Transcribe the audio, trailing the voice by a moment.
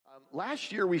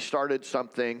Last year we started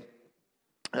something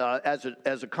as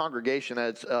a congregation,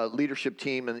 as a leadership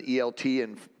team and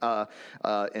ELT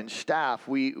and staff.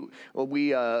 We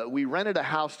rented a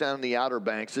house down in the Outer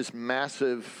Banks, this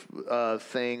massive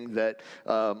thing that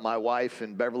my wife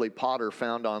and Beverly Potter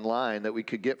found online that we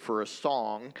could get for a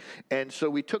song. And so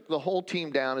we took the whole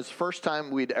team down. It's the first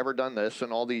time we'd ever done this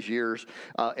in all these years,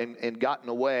 and gotten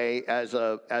away as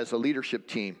a leadership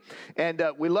team. And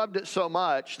we loved it so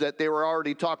much that they were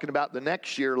already talking about the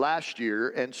next year, last year.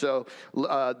 And so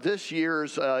this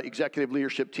year's executive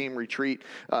leadership team retreat,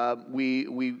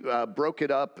 we broke it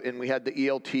up, and we had the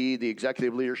ELT, the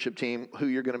executive leadership team, who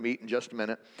you're going to meet in just a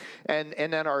minute, and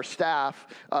then our staff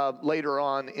later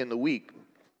on in the week.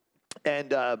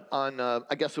 And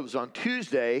I guess it was on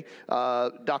Tuesday,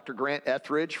 Dr. Grant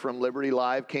Etheridge from Liberty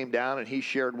Live came down, and he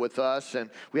shared with us, and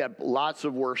we had lots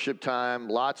of worship time,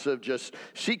 lots of just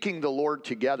seeking the Lord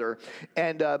together.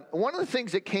 And one of the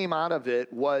things that came out of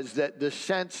it was that the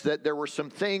sense that there were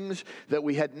some things that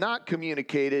we had not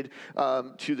communicated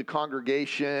to the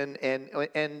congregation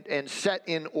and set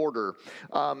in order.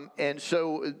 And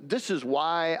so this is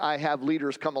why I have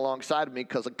leaders come alongside of me,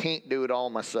 because I can't do it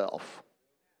all myself.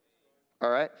 All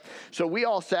right? So we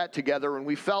all sat together, and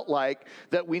we felt like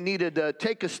that we needed to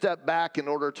take a step back in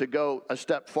order to go a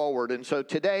step forward. And so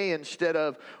today, instead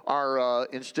of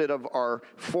our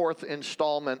fourth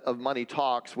installment of Money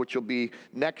Talks, which will be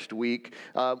next week,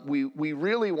 we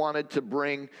really wanted to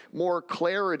bring more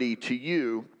clarity to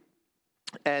you,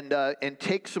 and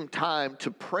take some time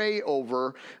to pray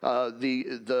over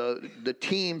the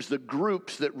teams, the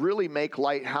groups that really make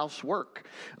Lighthouse work.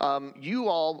 You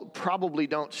all probably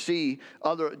don't see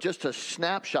just a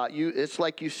snapshot. It's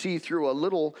like you see through a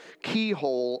little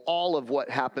keyhole all of what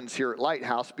happens here at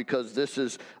Lighthouse, because this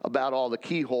is about all the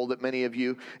keyhole that many of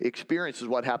you experience is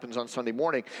what happens on Sunday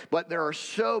morning. But there are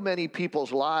so many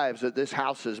people's lives that this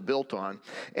house is built on,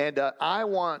 and I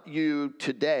want you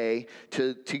today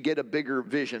to get a bigger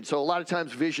vision. So a lot of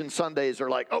times Vision Sundays are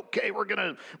like, okay, we're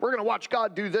gonna watch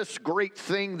God do this great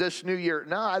thing this new year.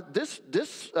 No, this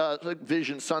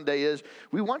Vision Sunday is,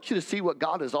 we want you to see what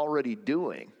God is already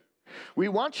doing. We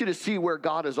want you to see where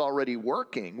God is already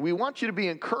working. We want you to be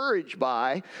encouraged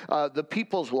by the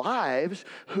people's lives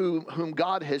whom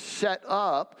God has set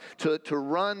up to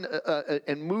run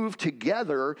and move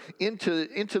together into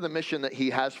the mission that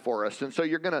He has for us. And so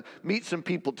you're going to meet some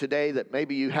people today that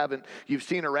maybe you've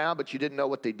seen around, but you didn't know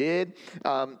what they did.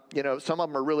 Some of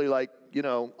them are really like,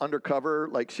 undercover,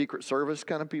 like Secret Service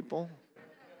kind of people.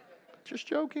 Just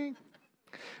joking.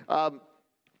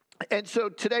 And so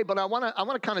today, but I want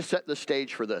to kind of set the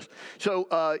stage for this.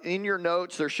 So in your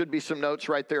notes, there should be some notes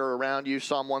right there around you.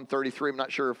 Psalm 133. I'm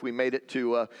not sure if we made it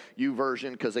to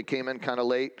YouVersion because they came in kind of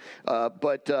late.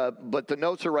 But the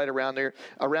notes are right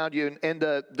around you. And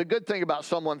the good thing about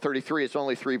Psalm 133, it's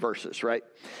only 3 verses, right?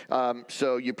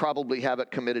 So you probably have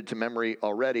it committed to memory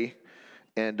already.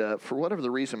 And for whatever the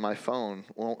reason, my phone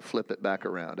won't flip it back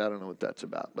around. I don't know what that's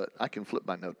about, but I can flip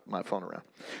my phone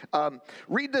around.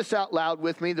 Read this out loud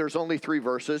with me. There's only 3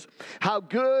 verses. How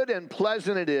good and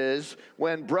pleasant it is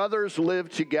when brothers live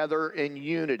together in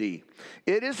unity.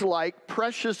 It is like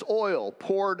precious oil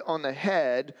poured on the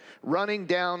head, running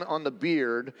down on the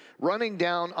beard, running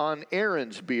down on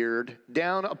Aaron's beard,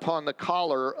 down upon the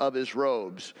collar of his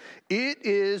robes. It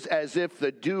is as if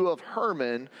the dew of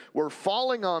Hermon were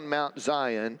falling on Mount Zion,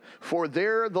 for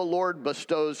there the Lord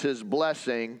bestows His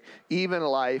blessing, even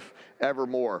life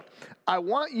evermore. I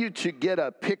want you to get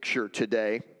a picture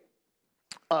today.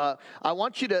 I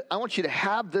want you to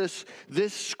have this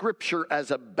scripture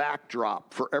as a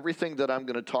backdrop for everything that I'm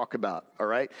going to talk about, all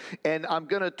right? And I'm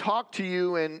going to talk to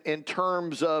you in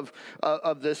terms of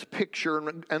this picture,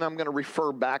 and I'm going to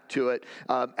refer back to it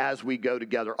as we go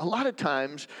together. A lot of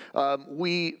times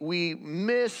we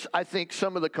miss, I think,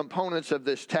 some of the components of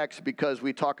this text because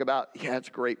we talk about, yeah, it's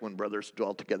great when brothers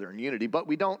dwell together in unity, but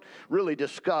we don't really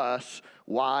discuss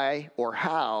why or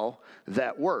how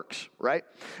that works, right?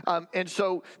 And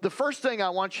so the first thing I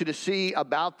want you to see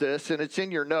about this, and it's in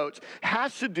your notes,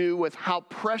 has to do with how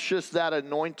precious that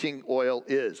anointing oil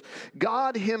is.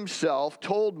 God Himself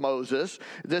told Moses,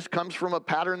 this comes from a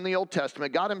pattern in the Old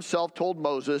Testament, God Himself told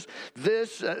Moses,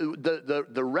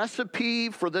 the recipe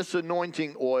for this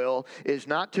anointing oil is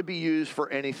not to be used for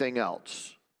anything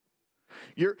else.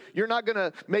 You're not going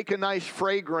to make a nice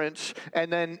fragrance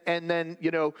and then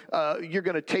you're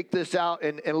going to take this out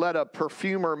and let a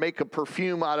perfumer make a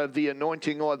perfume out of the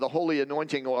anointing oil, the holy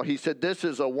anointing oil. He said this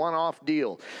is a one-off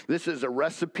deal. This is a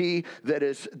recipe that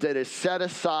is set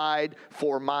aside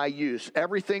for my use.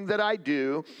 Everything that I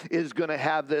do is going to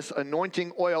have this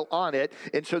anointing oil on it,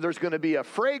 and so there's going to be a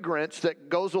fragrance that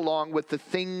goes along with the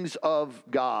things of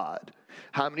God.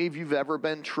 How many of you have ever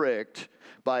been tricked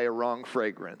by a wrong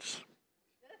fragrance?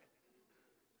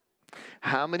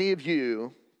 How many of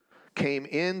you came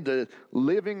in the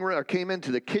living room or came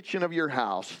into the kitchen of your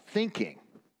house thinking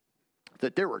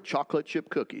that there were chocolate chip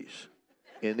cookies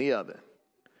in the oven,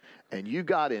 and you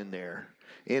got in there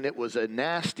and it was a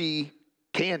nasty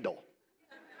candle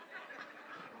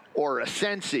or a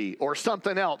Scentsy or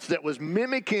something else that was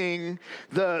mimicking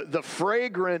the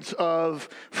fragrance of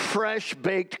fresh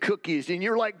baked cookies, and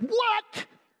you're like, what?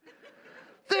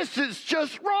 This is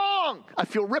just wrong. I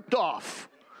feel ripped off.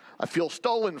 I feel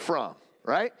stolen from.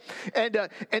 Right? And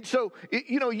so,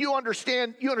 you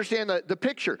understand the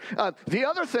picture. The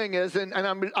other thing is, and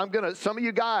I'm going to, some of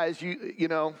you guys,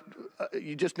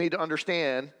 you just need to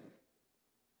understand,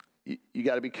 you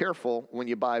got to be careful when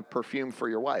you buy perfume for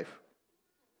your wife.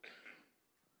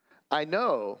 I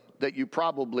know that you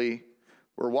probably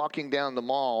were walking down the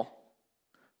mall,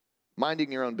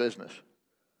 minding your own business,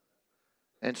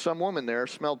 and some woman there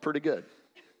smelled pretty good.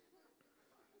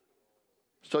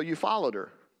 So you followed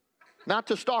her. Not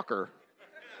to stalk her,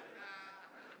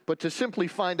 but to simply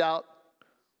find out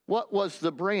what was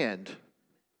the brand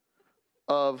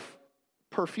of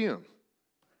perfume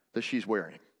that she's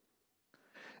wearing.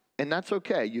 And that's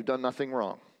okay. You've done nothing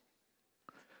wrong.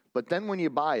 But then when you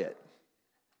buy it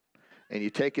and you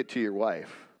take it to your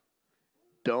wife,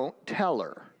 don't tell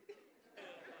her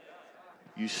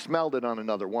you smelled it on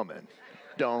another woman.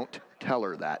 Don't tell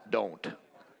her that. Don't.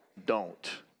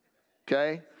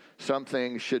 Okay? Some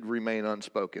things should remain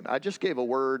unspoken. I just gave a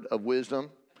word of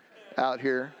wisdom out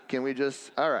here. Can we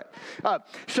just, all right.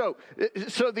 So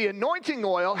the anointing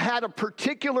oil had a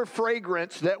particular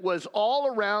fragrance that was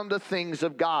all around the things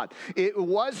of God. It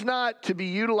was not to be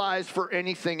utilized for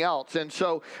anything else. And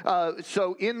so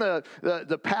in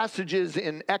the passages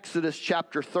in Exodus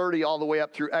chapter 30 all the way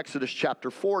up through Exodus chapter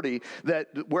 40,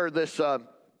 where this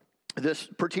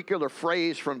particular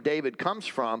phrase from David comes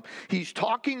from, he's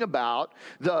talking about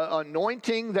the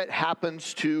anointing that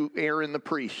happens to Aaron the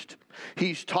priest.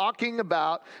 He's talking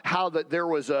about how that there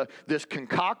was this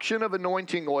concoction of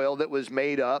anointing oil that was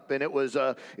made up, and it was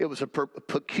a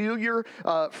peculiar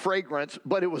fragrance,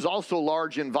 but it was also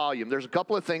large in volume. There's a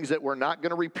couple of things that we're not going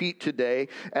to repeat today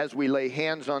as we lay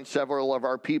hands on several of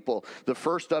our people. The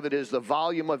first of it is the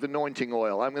volume of anointing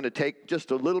oil. I'm going to take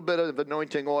just a little bit of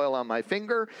anointing oil on my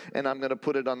finger, and I'm going to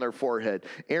put it on their forehead.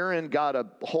 Aaron got a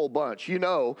whole bunch. You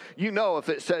know, if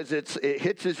it says it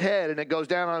hits his head and it goes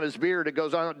down on his beard, it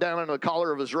goes down on the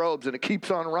collar of his robes, and it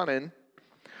keeps on running.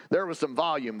 There was some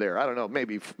volume there. I don't know.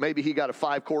 Maybe he got a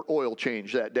 5-quart oil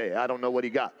change that day. I don't know what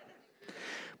he got.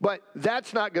 But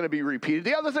that's not going to be repeated.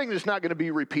 The other thing that's not going to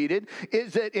be repeated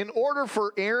is that in order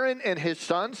for Aaron and his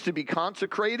sons to be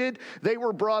consecrated, they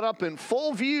were brought up in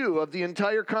full view of the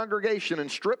entire congregation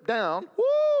and stripped down,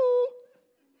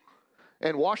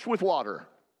 and washed with water.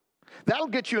 That'll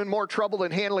get you in more trouble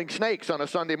than handling snakes on a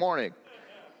Sunday morning.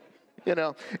 And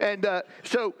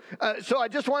so I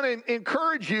just want to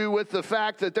encourage you with the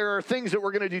fact that there are things that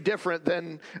we're going to do different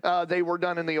than they were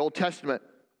done in the Old Testament.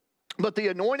 But the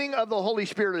anointing of the Holy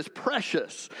Spirit is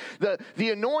precious.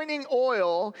 The anointing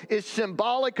oil is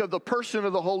symbolic of the person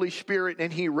of the Holy Spirit,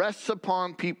 and he rests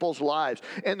upon people's lives.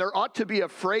 And there ought to be a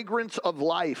fragrance of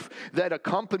life that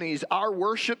accompanies our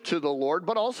worship to the Lord,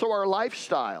 but also our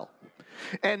lifestyle.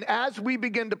 And as we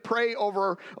begin to pray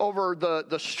over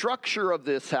the structure of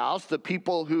this house, the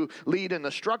people who lead in the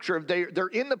structure, they're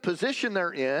in the position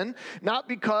they're in, not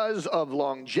because of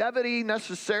longevity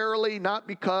necessarily, not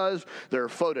because they're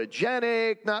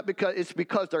photogenic, it's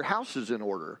because their house is in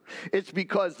order. It's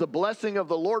because the blessing of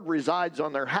the Lord resides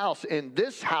on their house, and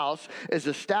this house is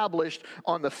established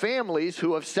on the families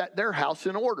who have set their house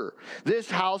in order.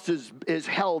 This house is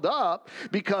held up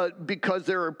because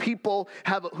there are people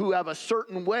who have a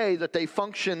certain way that they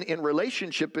function in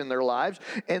relationship in their lives,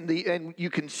 and you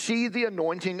can see the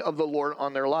anointing of the Lord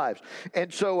on their lives.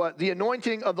 And so the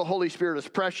anointing of the Holy Spirit is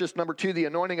precious. Number two, the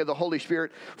anointing of the Holy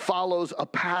Spirit follows a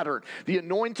pattern. The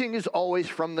anointing is always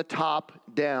from the top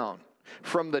down.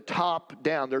 From the top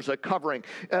down, there's a covering.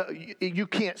 You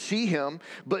can't see him,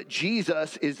 but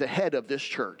Jesus is the head of this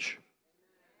church.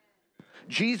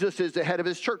 Jesus is the head of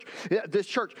his church. This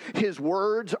church, his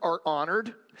words are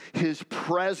honored. His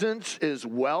presence is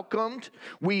welcomed.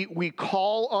 We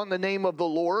call on the name of the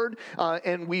Lord,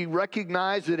 and we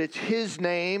recognize that it's His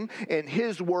name and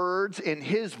His words and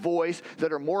His voice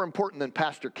that are more important than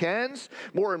Pastor Ken's,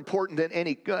 more important than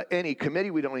any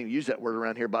committee. We don't even use that word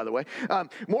around here, by the way.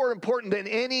 More important than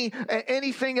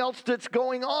anything else that's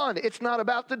going on. It's not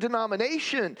about the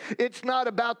denomination. It's not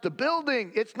about the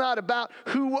building. It's not about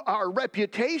who our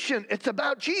reputation. It's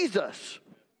about Jesus.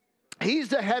 He's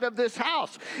the head of this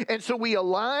house. And so we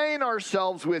align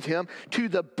ourselves with Him to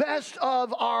the best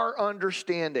of our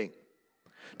understanding.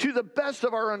 To the best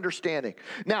of our understanding.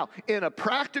 Now, in a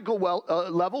practical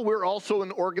level, we're also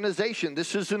an organization.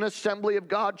 This is an Assembly of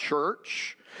God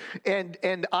church.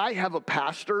 And I have a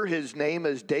pastor. His name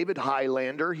is David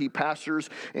Highlander. He pastors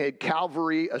at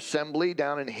Calvary Assembly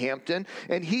down in Hampton.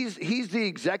 And he's the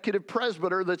executive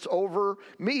presbyter that's over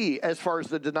me as far as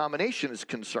the denomination is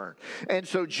concerned. And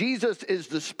so Jesus is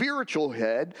the spiritual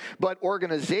head, but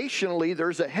organizationally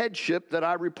there's a headship that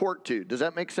I report to. Does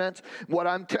that make sense? What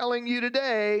I'm telling you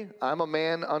today, I'm a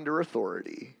man under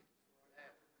authority.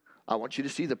 I want you to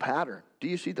see the pattern. Do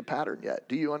you see the pattern yet?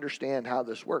 Do you understand how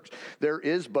this works? There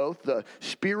is both the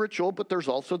spiritual, but there's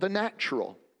also the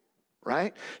natural,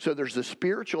 right? So there's the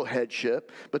spiritual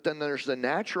headship, but then there's the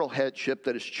natural headship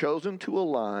that is chosen to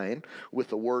align with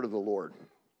the word of the Lord.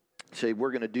 Say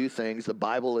we're going to do things. The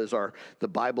Bible is our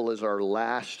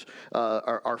last,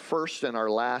 our first and our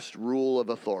last rule of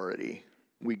authority.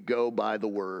 We go by the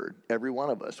word. Every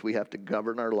one of us, we have to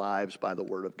govern our lives by the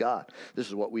word of God. This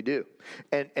is what we do.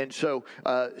 And so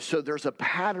there's a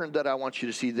pattern that I want you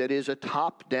to see that is a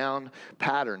top-down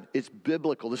pattern. It's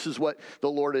biblical. This is what the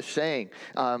Lord is saying.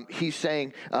 He's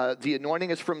saying the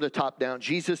anointing is from the top down.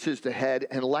 Jesus is the head,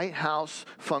 and Lighthouse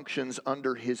functions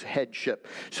under His headship.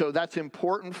 So that's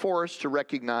important for us to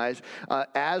recognize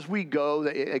as we go.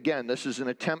 Again, this is an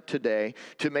attempt today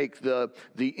to make the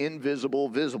invisible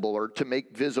visible, or to make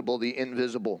visible the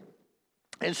invisible.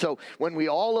 And so when we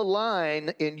all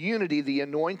align in unity, the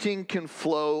anointing can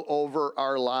flow over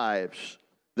our lives.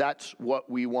 That's what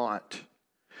we want.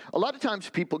 A lot of times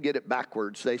people get it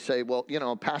backwards. They say, well,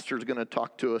 a pastor's going to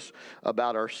talk to us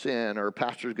about our sin, or a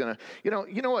pastor's going to,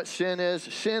 you know what sin is?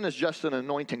 Sin is just an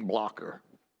anointing blocker.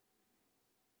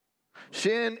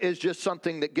 Sin is just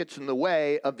something that gets in the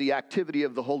way of the activity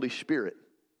of the Holy Spirit.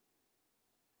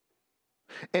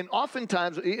 And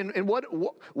oftentimes,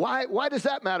 why does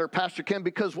that matter, Pastor Ken?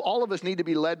 Because all of us need to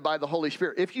be led by the Holy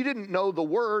Spirit. If you didn't know the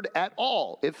Word at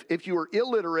all, if you were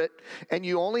illiterate and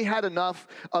you only had enough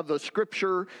of the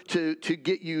Scripture to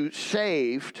get you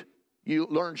saved, you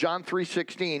learned John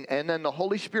 3:16, and then the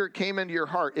Holy Spirit came into your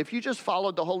heart. If you just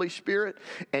followed the Holy Spirit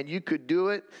and you could do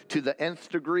it to the nth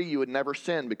degree, you would never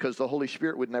sin, because the Holy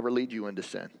Spirit would never lead you into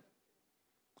sin.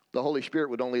 The Holy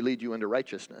Spirit would only lead you into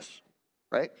righteousness.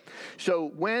 Right? So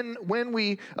when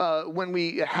we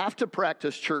have to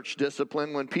practice church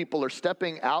discipline, when people are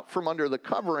stepping out from under the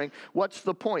covering, what's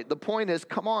the point? The point is,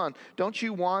 come on, don't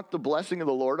you want the blessing of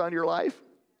the Lord on your life?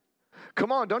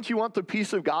 Come on, don't you want the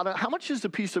peace of God? How much is the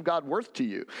peace of God worth to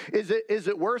you? Is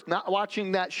it worth not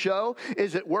watching that show?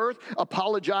 Is it worth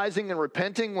apologizing and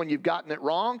repenting when you've gotten it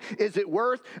wrong? Is it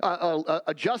worth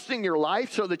adjusting your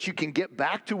life so that you can get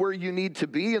back to where you need to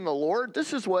be in the Lord?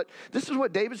 This is what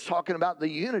David's talking about, the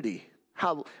unity.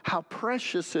 How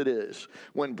precious it is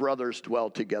when brothers dwell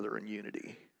together in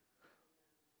unity.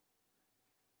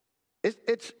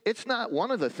 It's not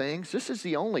one of the things. This is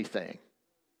the only thing.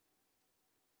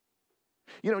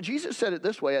 Jesus said it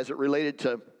this way as it related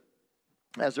to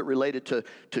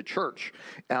church.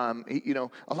 A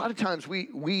lot of times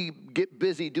we get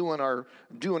busy doing our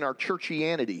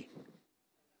churchianity,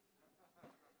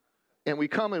 and we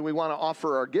come and we want to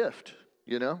offer our gift.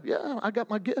 Yeah, I got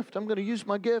my gift. I'm going to use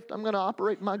my gift. I'm going to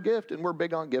operate my gift, and we're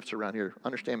big on gifts around here.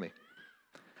 Understand me?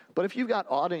 But if you've got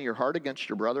aught in your heart against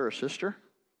your brother or sister,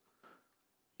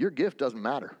 your gift doesn't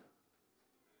matter.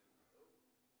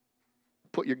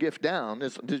 Put your gift down.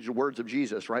 These are the words of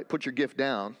Jesus, right? Put your gift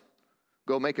down.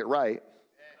 Go make it right.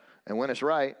 And when it's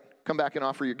right, come back and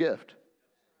offer your gift.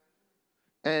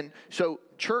 And so,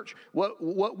 church,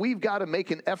 what we've got to make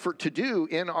an effort to do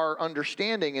in our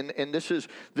understanding, and this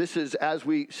is as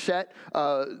we set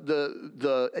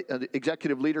the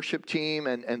executive leadership team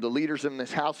and the leaders in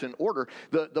this house in order,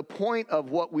 the point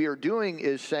of what we are doing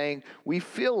is saying we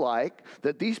feel like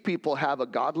that these people have a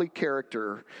godly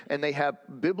character and they have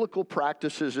biblical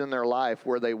practices in their life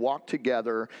where they walk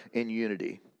together in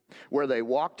unity. Where they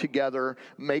walk together,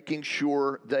 making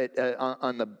sure that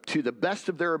to the best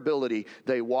of their ability,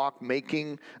 they walk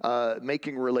making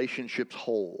relationships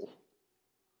whole.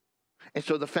 And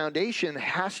so the foundation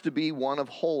has to be one of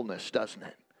wholeness, doesn't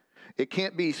it? It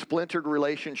can't be splintered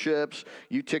relationships.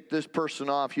 You tick this person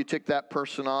off, you tick that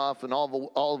person off, and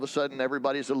all of a sudden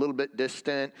everybody's a little bit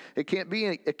distant. It can't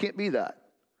be that.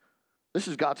 This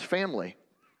is God's family.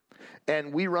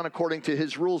 And we run according to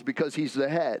his rules because he's the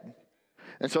head.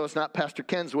 And so it's not Pastor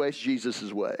Ken's way, it's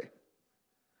Jesus' way.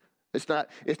 It's not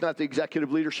the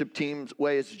executive leadership team's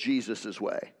way, it's Jesus'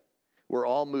 way. We're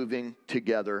all moving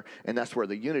together, and that's where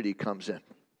the unity comes in.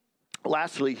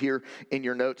 Lastly, here in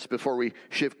your notes before we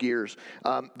shift gears,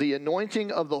 the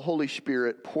anointing of the Holy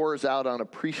Spirit pours out on a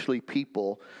priestly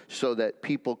people so that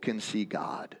people can see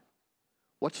God.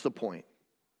 What's the point?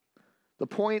 The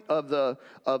point of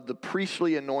the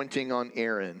priestly anointing on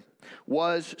Aaron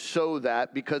was so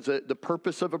that, because the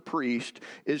purpose of a priest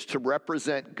is to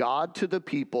represent God to the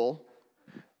people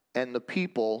and the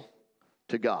people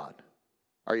to God.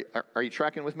 Are you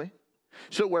tracking with me?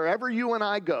 So wherever you and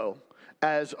I go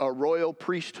as a royal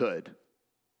priesthood,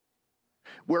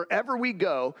 wherever we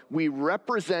go, we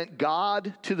represent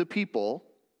God to the people,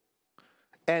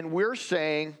 and we're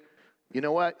saying, you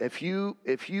know what, if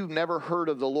you've never heard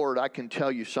of the Lord, I can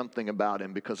tell you something about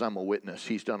him because I'm a witness.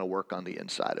 He's done a work on the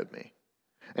inside of me.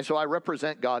 And so I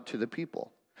represent God to the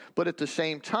people. But at the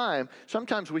same time,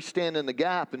 sometimes we stand in the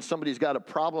gap and somebody's got a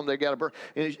problem, they got a burden.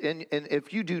 And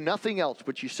if you do nothing else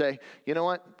but you say, you know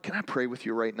what, can I pray with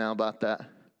you right now about that?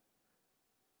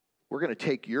 We're going to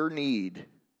take your need,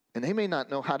 and they may not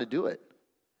know how to do it.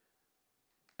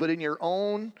 But in your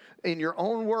own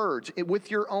words,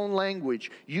 with your own language,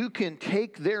 you can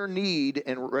take their need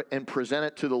and present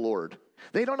it to the Lord.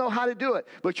 They don't know how to do it,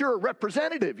 but you're a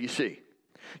representative, you see.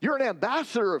 You're an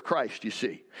ambassador of Christ, you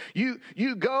see.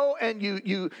 You go and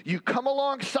you come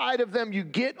alongside of them, you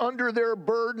get under their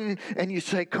burden, and you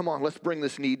say, come on, let's bring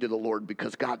this need to the Lord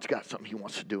because God's got something he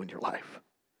wants to do in your life.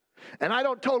 And I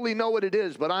don't totally know what it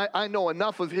is, but I know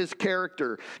enough of his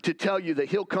character to tell you that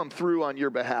he'll come through on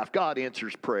your behalf. God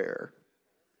answers prayer.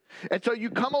 And so you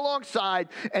come alongside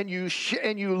and you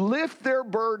lift their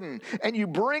burden and you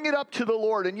bring it up to the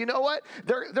Lord. And you know what?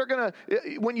 They're going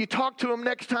to, when you talk to them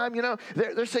next time, you know,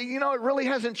 they're saying, you know, it really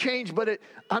hasn't changed, but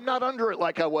I'm not under it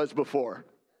like I was before.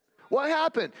 What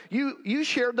happened? You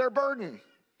shared their burden.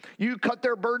 You cut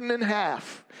their burden in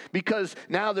half because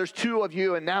now there's two of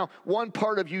you and now one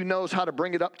part of you knows how to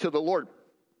bring it up to the Lord.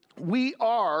 We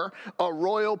are a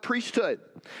royal priesthood.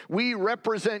 We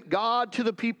represent God to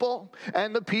the people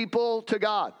and the people to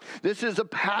God. This is a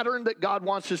pattern that God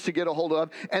wants us to get a hold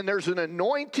of, and there's an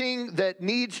anointing that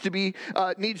needs to be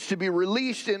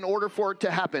released in order for it to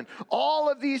happen.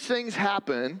 All of these things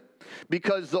happen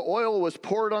because the oil was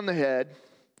poured on the head,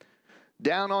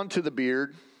 down onto the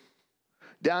beard,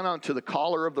 down onto the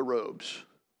collar of the robes.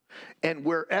 And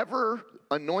wherever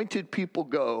anointed people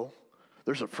go,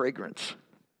 there's a fragrance.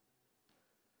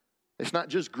 It's not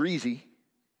just greasy.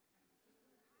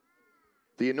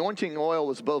 The anointing oil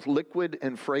is both liquid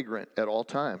and fragrant at all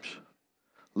times.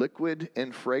 Liquid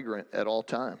and fragrant at all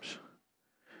times.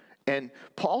 And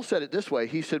Paul said it this way.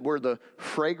 He said, we're the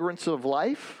fragrance of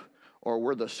life or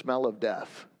we're the smell of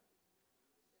death.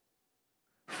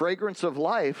 Fragrance of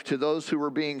life to those who are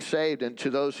being saved and to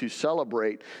those who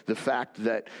celebrate the fact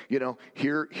that, you know,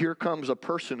 here comes a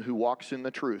person who walks in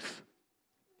the truth.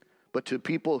 But to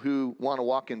people who want to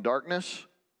walk in darkness,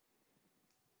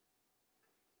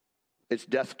 it's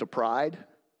death to pride.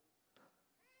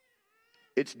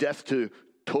 It's death to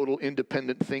total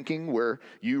independent thinking where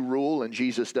you rule and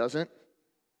Jesus doesn't.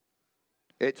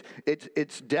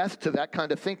 It's death to that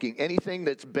kind of thinking. Anything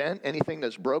that's bent, anything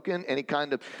that's broken, any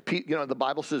kind of, you know, the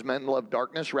Bible says men love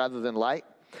darkness rather than light.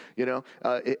 You know,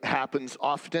 it happens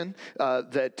often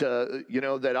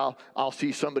that I'll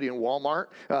see somebody in Walmart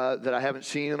that I haven't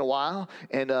seen in a while,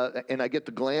 and I get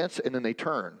the glance, and then they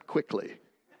turn quickly.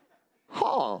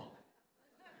 Oh,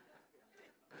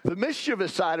 the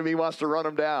mischievous side of me wants to run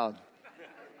them down.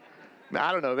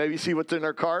 I don't know. Maybe see what's in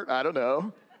their cart. I don't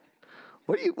know.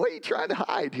 What are you trying to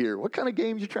hide here? What kind of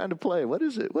games are you trying to play? What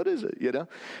is it? You know,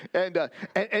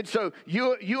 and so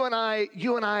you and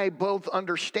I both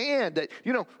understand that,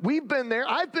 you know, we've been there.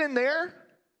 I've been there.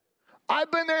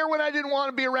 I've been there when I didn't want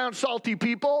to be around salty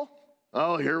people.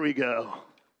 Oh, here we go.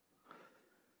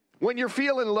 When you're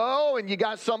feeling low and you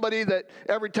got somebody that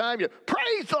every time you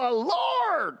praise the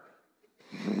Lord,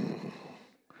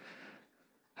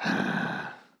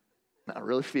 not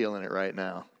really feeling it right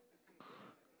now.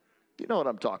 You know what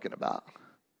I'm talking about.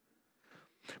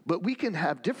 But we can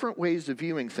have different ways of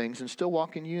viewing things and still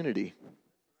walk in unity.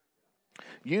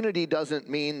 Unity doesn't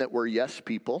mean that we're yes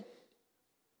people.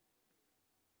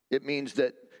 It means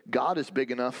that God is big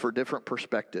enough for different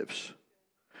perspectives.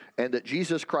 And that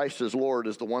Jesus Christ as Lord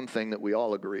is the one thing that we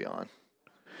all agree on.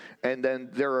 And then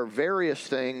there are various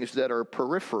things that are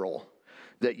peripheral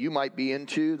that you might be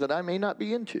into that I may not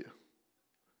be into.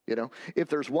 You know, if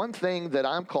there's one thing that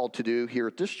I'm called to do here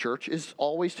at this church is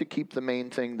always to keep the main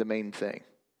thing the main thing.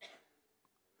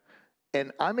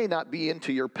 And I may not be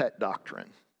into your pet doctrine.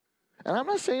 And I'm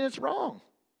not saying it's wrong.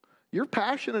 You're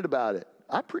passionate about it.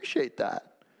 I appreciate that.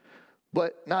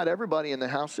 But not everybody in the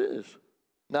house is.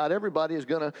 Not everybody is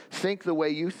going to think the way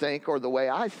you think or the way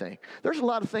I think. There's a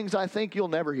lot of things I think you'll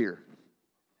never hear.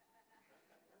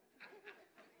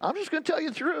 I'm just going to tell you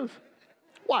the truth.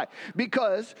 Why?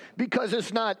 Because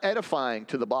it's not edifying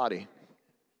to the body.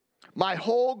 My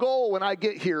whole goal when I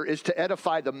get here is to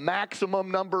edify the maximum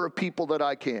number of people that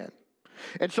I can.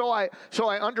 And so I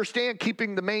understand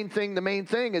keeping the main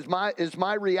thing is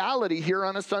my reality here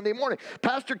on a Sunday morning.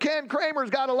 Pastor Ken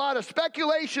Kramer's got a lot of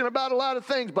speculation about a lot of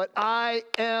things, but I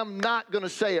am not going to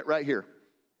say it right here.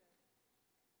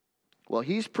 Well,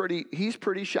 he's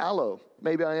pretty shallow.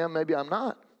 Maybe I am, maybe I'm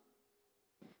not.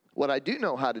 What I do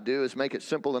know how to do is make it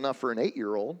simple enough for an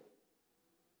 8-year-old.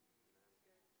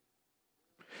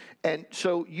 And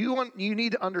so you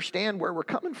need to understand where we're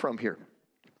coming from here.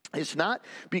 It's not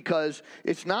because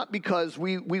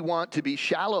we want to be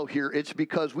shallow here. It's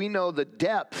because we know the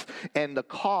depth and the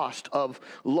cost of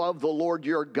love the Lord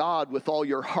your God with all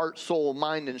your heart, soul,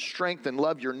 mind, and strength, and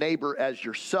love your neighbor as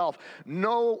yourself.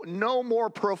 No more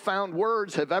profound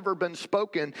words have ever been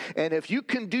spoken. And if you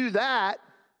can do that,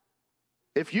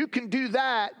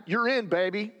 you're in,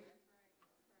 baby.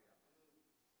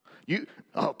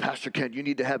 Pastor Ken, you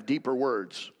need to have deeper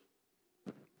words.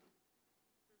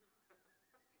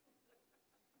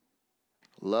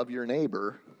 Love your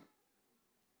neighbor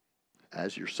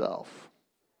as yourself.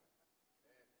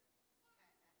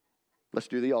 Let's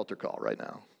do the altar call right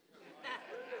now.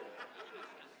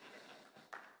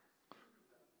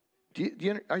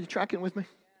 Are you tracking with me?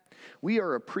 We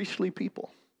are a priestly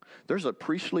people. There's a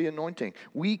priestly anointing.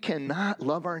 We cannot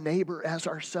love our neighbor as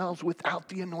ourselves without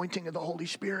the anointing of the Holy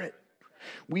Spirit.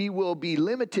 We will be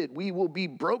limited. We will be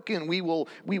broken. We will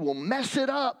mess it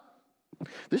up.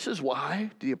 This is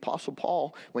why the Apostle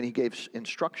Paul, when he gave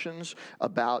instructions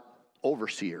about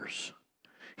overseers,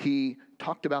 he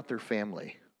talked about their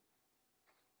family.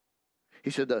 He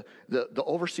said the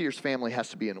overseer's family has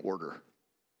to be in order.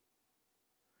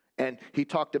 And he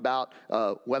talked about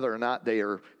whether or not they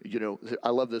are, I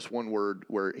love this one word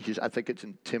where I think it's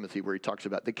in Timothy where he talks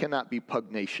about they cannot be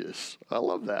pugnacious. I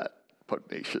love that,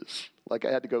 pugnacious. Like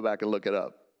I had to go back and look it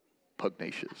up,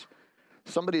 pugnacious.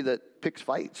 Somebody that picks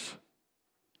fights.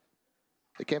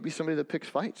 They can't be somebody that picks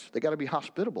fights. They got to be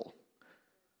hospitable.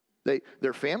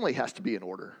 Their family has to be in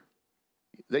order.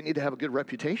 They need to have a good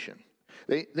reputation.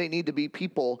 They need to be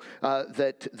people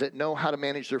that know how to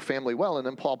manage their family well. And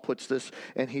then Paul puts this,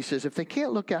 and he says, if they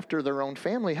can't look after their own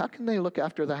family, how can they look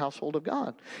after the household of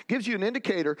God? Gives you an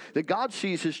indicator that God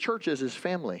sees his church as his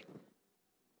family.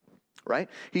 Right?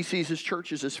 He sees his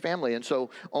church as his family. And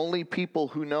so only people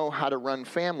who know how to run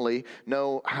family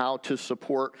know how to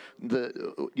support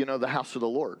the house of the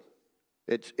Lord.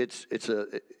 It's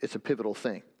a pivotal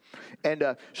thing.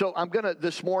 And so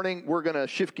this morning, we're going to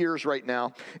shift gears right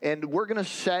now, and we're going to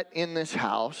set in this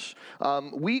house.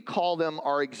 We call them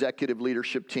our executive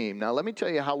leadership team. Now, let me tell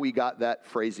you how we got that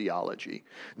phraseology.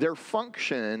 Their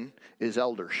function is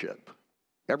eldership.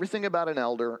 Everything about an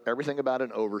elder, everything about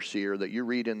an overseer that you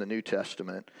read in the New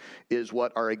Testament is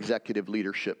what our executive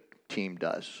leadership team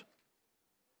does.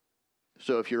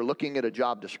 So if you're looking at a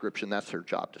job description, that's their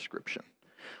job description.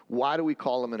 Why do we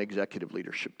call them an executive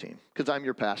leadership team? Because I'm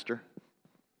your pastor.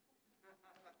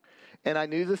 And I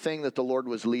knew the thing that the Lord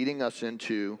was leading us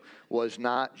into was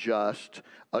not just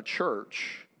a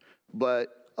church,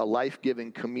 but a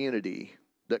life-giving community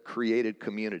that created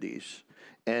communities.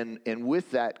 And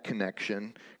with that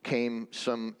connection came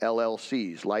some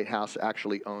LLCs. Lighthouse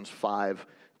actually owns 5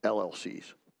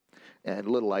 LLCs, and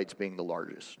Little Lights being the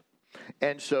largest.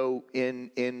 And so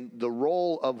in the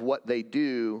role of what they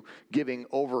do, giving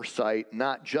oversight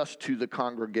not just to the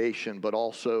congregation, but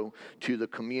also to the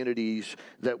communities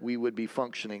that we would be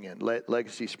functioning in,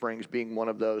 Legacy Springs being one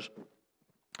of those.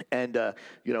 And,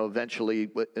 eventually,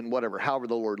 and however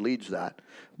the Lord leads that.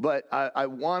 But I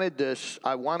wanted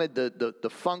the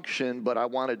function, but I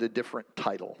wanted a different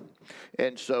title.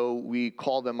 And so we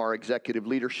call them our executive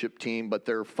leadership team, but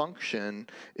their function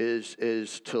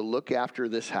is to look after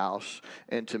this house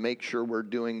and to make sure we're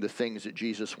doing the things that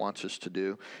Jesus wants us to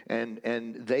do. And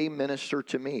they minister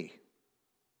to me.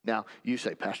 Now, you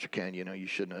say, Pastor Ken, you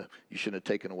shouldn't have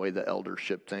taken away the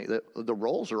eldership thing. The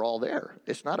roles are all there.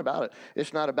 It's not about it.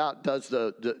 It's not about does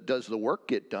the work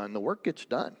get done. The work gets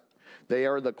done. They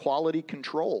are the quality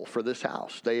control for this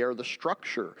house. They are the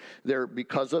structure.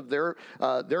 Because of their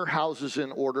houses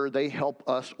in order, they help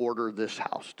us order this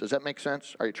house. Does that make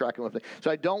sense? Are you tracking with me?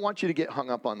 So I don't want you to get hung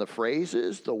up on the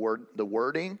phrases, the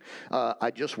wording.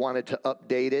 I just wanted to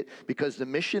update it because the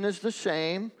mission is the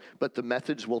same, but the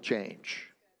methods will change.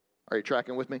 Are you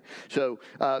tracking with me? So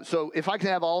if I can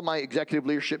have all my executive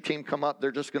leadership team come up,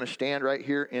 they're just going to stand right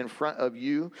here in front of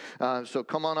you. So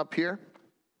come on up here.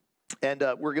 And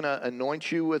we're going to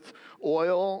anoint you with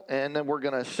oil, and then we're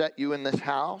going to set you in this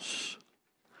house.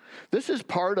 This is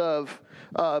part of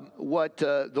what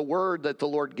the word that the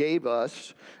Lord gave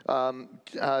us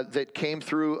that came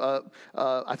through,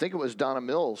 I think it was Donna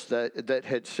Mills that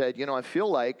had said, I feel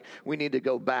like we need to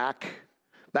go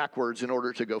backwards in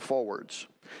order to go forwards.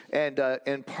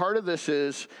 And part of this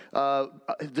is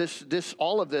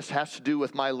all of this has to do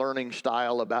with my learning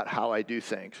style about how I do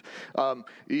things.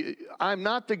 I'm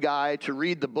not the guy to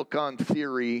read the book on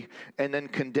theory and then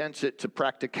condense it to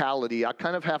practicality. I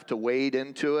kind of have to wade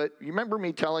into it. You remember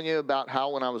me telling you about how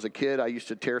when I was a kid I used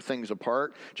to tear things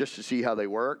apart just to see how they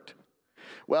worked?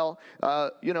 Well,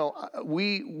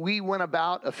 we went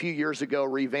about a few years ago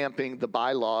revamping the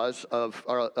bylaws of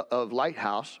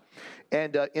Lighthouse.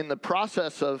 And in the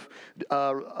process of,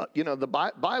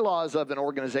 the bylaws of an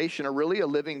organization are really a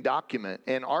living document.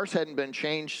 And ours hadn't been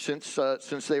changed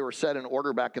since they were set in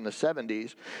order back in the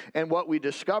 70s. And what we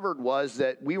discovered was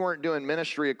that we weren't doing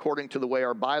ministry according to the way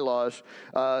our bylaws,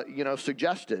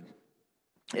 suggested.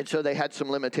 And so they had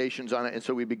some limitations on it, and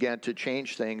so we began to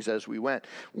change things as we went.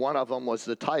 One of them was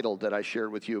the title that I shared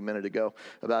with you a minute ago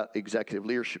about executive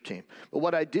leadership team. But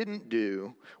what I didn't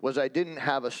do was I didn't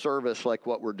have a service like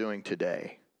what we're doing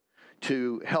today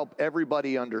to help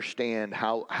everybody understand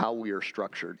how we are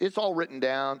structured. It's all written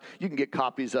down. You can get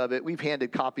copies of it. We've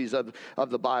handed copies of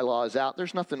the bylaws out.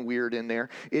 There's nothing weird in there.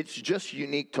 It's just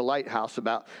unique to Lighthouse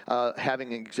about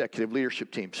having an executive leadership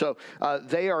team. So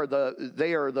they are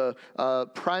the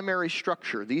primary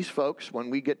structure. These folks,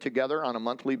 when we get together on a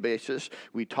monthly basis,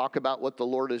 we talk about what the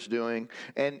Lord is doing.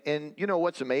 And you know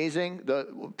what's amazing?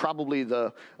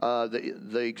 The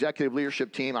executive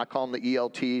leadership team, I call them the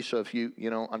ELT. So if you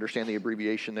understand the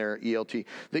abbreviation there, ELT.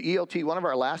 The ELT, one of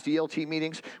our last ELT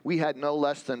meetings, we had no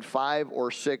less than 5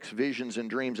 or 6 visions and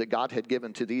dreams that God had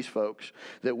given to these folks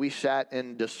that we sat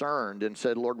and discerned and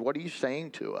said, Lord, what are you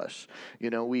saying to us? We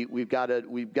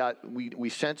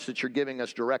sense that you're giving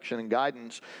us direction and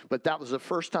guidance, but that was the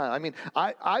first time. I mean,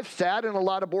 I've sat in a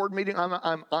lot of board meetings.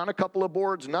 I'm on a couple of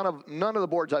boards. None of the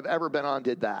boards I've ever been on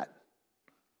did that.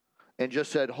 And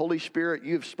just said, Holy Spirit,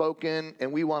 you've spoken,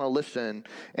 and we want to listen.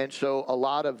 And so a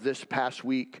lot of this past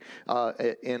week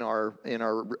in our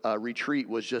retreat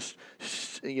was just,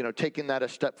 taking that a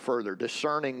step further,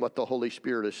 discerning what the Holy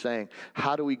Spirit is saying.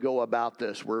 How do we go about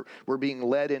this? We're being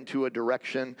led into a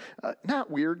direction, not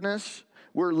weirdness.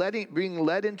 We're being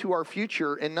led into our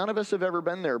future, and none of us have ever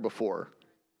been there before.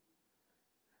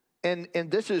 And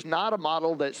this is not a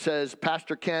model that says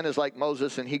Pastor Ken is like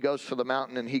Moses and he goes to the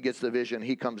mountain and he gets the vision.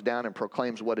 He comes down and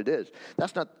proclaims what it is.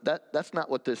 That's not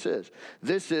what this is.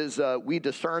 This is we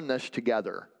discern this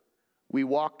together. We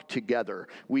walk together.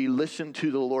 We listen to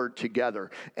the Lord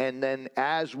together. And then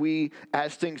as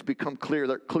things become clear,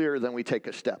 then we take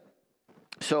a step.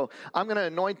 So I'm going to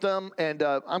anoint them, and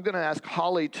I'm going to ask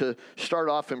Holly to start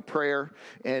off in prayer.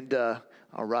 And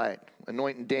all right,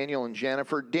 anointing Daniel and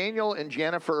Jennifer. Daniel and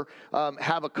Jennifer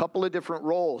have a couple of different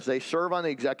roles. They serve on the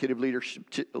executive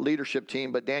leadership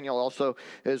team, but Daniel also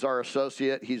is our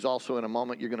associate. He's also, in a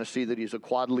moment, you're going to see that he's a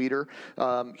quad leader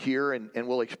here, and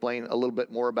we'll explain a little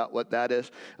bit more about what that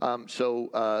is.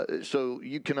 So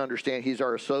you can understand he's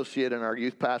our associate and our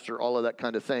youth pastor, all of that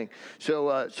kind of thing.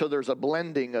 So there's a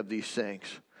blending of these things.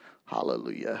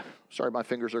 Hallelujah. Sorry, my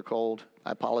fingers are cold.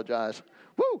 I apologize.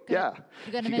 Woo, yeah.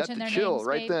 You're going to mention their chill names,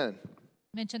 right then.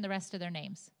 Mention the rest of their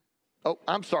names. Oh,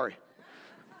 I'm sorry.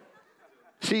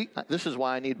 See, this is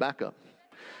why I need backup.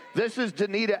 This is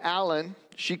Danita Allen.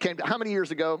 She came, how many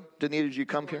years ago, Danita, did you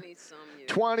come here?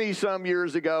 20-some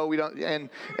years ago. And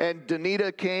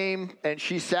Danita came and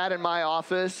she sat in my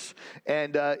office,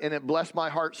 and it blessed my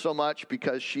heart so much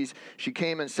because she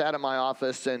came and sat in my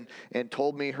office and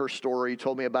told me her story,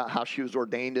 told me about how she was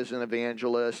ordained as an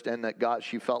evangelist and that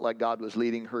she felt like God was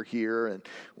leading her here,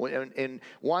 and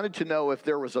wanted to know if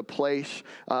there was a place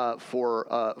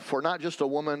for not just a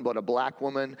woman but a black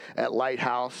woman at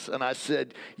Lighthouse. And I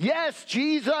said, yes,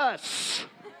 Jesus.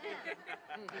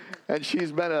 And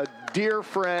she's been a dear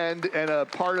friend and a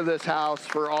part of this house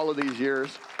for all of these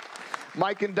years.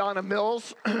 Mike and Donna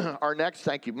Mills are next.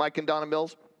 Thank you. Mike and Donna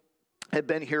Mills have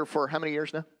been here for how many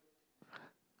years now?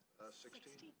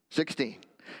 16.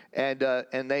 and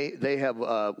they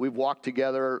have we've walked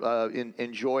together,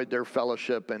 enjoyed their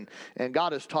fellowship, and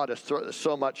God has taught us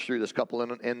so much through this couple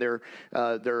and their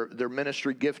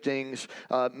ministry giftings.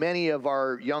 Many of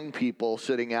our young people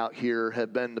sitting out here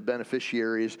have been the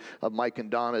beneficiaries of Mike and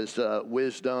Donna's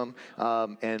wisdom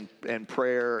and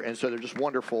prayer, and so they're just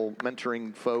wonderful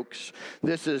mentoring folks.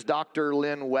 This is Dr.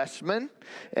 Lynn Westman,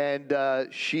 and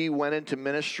she went into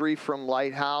ministry from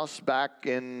Lighthouse back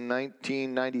in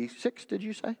 1996, did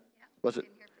you say? Yeah. Was it?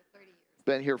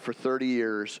 Been here for 30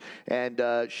 years, and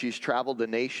she's traveled the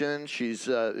nation. She's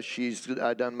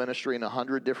done ministry in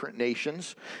 100 different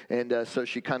nations, and so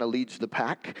she kind of leads the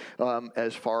pack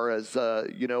as far as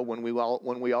when we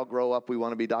all grow up, we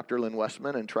want to be Dr. Lynn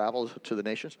Westman and travel to the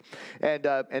nations, and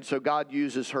so God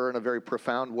uses her in a very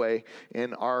profound way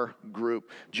in our group.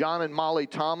 John and Molly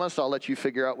Thomas, I'll let you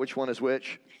figure out which one is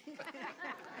which.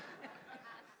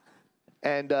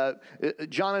 And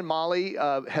John and Molly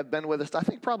have been with us, I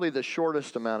think, probably the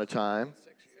shortest amount of time.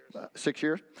 6 years. 6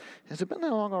 years? Has it been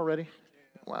that long already?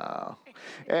 Wow.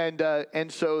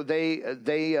 And so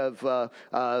they have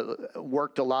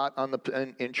worked a lot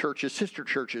in churches, sister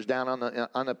churches down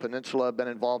on the peninsula, been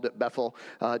involved at Bethel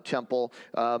Temple.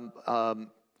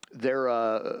 They're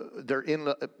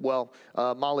in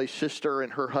Molly's sister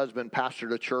and her husband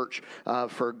pastored a church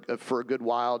for a good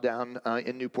while down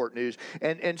in Newport News,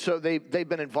 and so they've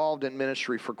been involved in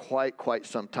ministry for quite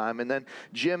some time. And then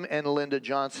Jim and Linda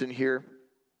Johnson here,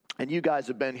 and you guys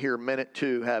have been here a minute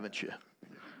too, haven't you?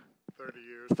 30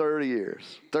 years. 30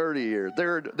 years. 30 years.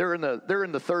 They're in the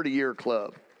 30-year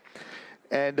club.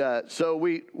 And so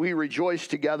we rejoice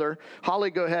together. Holly,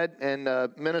 go ahead and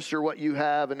minister what you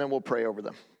have, and then we'll pray over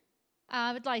them.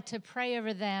 I would like to pray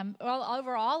over them,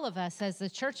 over all of us as the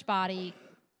church body.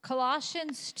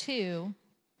 Colossians 2,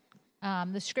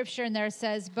 the scripture in there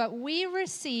says, "But we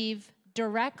receive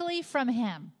directly from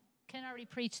him." Ken already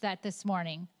preached that this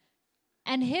morning.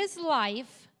 "And his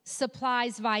life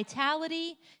supplies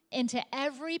vitality into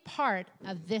every part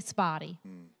of this body,"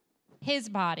 his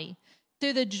body,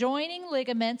 "through the joining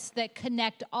ligaments that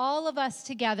connect all of us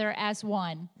together as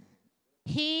one.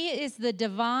 He is the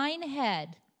divine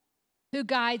head who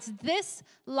guides this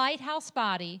lighthouse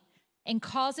body and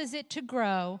causes it to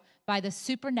grow by the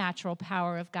supernatural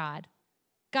power of God."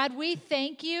 God, we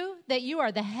thank you that you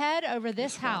are the head over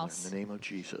this house. In the name of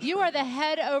Jesus. You are the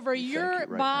head over your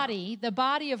body, the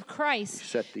body of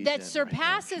Christ, that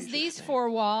surpasses these four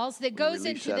walls, that goes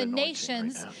into the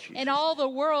nations and all the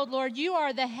world. Lord, you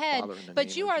are the head,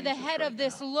 but you are the head of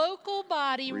this local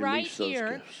body right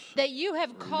here that you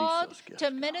have called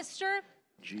to minister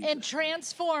and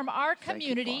transform our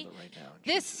community,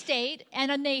 this state,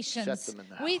 and a nations.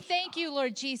 We thank you,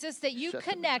 Lord Jesus, that you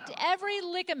connect every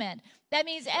ligament. That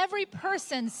means every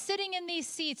person sitting in these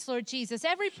seats, Lord Jesus,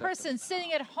 every person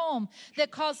sitting at home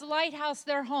that calls Lighthouse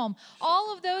their home,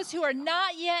 all of those who are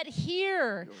not yet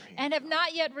here and have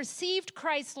not yet received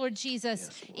Christ, Lord Jesus,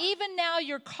 even now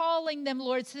you're calling them,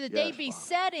 Lord, so that they be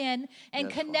set in and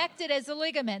connected as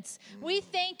ligaments. We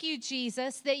thank you,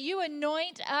 Jesus, that you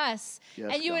anoint us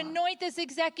and you anoint this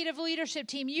executive leadership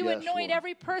team. You anoint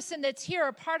every person that's here,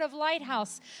 a part of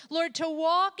Lighthouse, Lord, to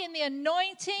walk in the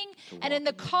anointing and in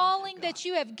the calling that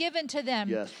you have given to them,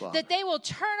 that they will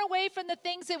turn away from the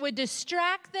things that would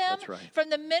distract them from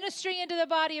the ministry into the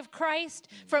body of Christ,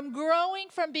 from growing,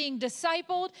 from being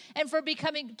discipled, and for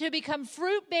become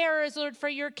fruit bearers, Lord, for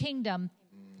your kingdom.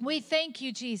 We thank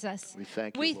you, Jesus. We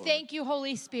thank you, We Lord. thank you,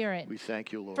 Holy Spirit. We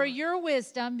thank you, Lord. For your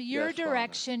wisdom, your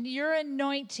direction, your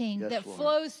anointing that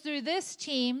flows through this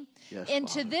team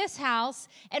into this house,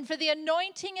 and for the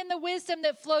anointing and the wisdom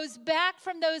that flows back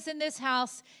from those in this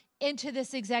house into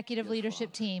this executive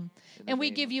leadership team. And we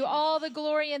give you all the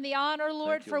glory and the honor,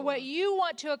 Lord, for what you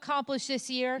want to accomplish this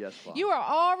year. You are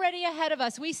already ahead of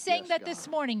us. We sang that this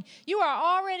morning. You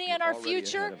are already in our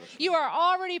future. You are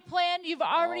already planned. You've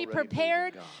already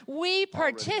prepared. We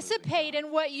participate in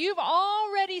what you've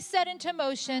already set into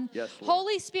motion.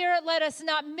 Holy Spirit, let us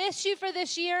not miss you for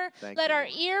this year. Let our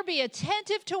ear be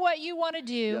attentive to what you want to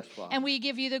do. And we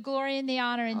give you the glory and the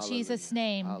honor in Jesus'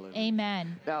 name.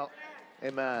 Amen. Now,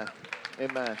 amen.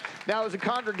 Amen. Now, as a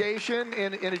congregation,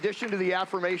 in addition to the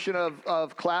affirmation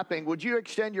of clapping, would you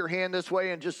extend your hand this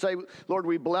way and just say, Lord,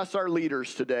 we bless our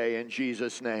leaders today in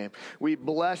Jesus' name. We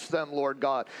bless them, Lord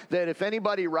God, that if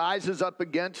anybody rises up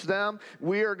against them,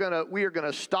 we are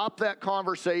gonna stop that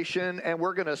conversation and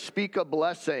we're gonna speak a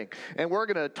blessing. And we're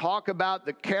gonna talk about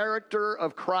the character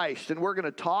of Christ. And we're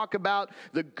gonna talk about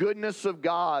the goodness of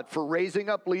God for raising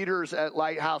up leaders at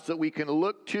Lighthouse that we can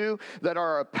look to, that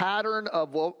are a pattern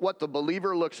of what the believer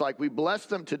looks like. We bless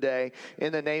them today.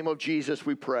 In the name of Jesus,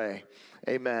 we pray.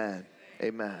 Amen.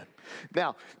 Amen.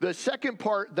 Now, the second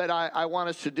part that I want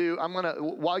us to do,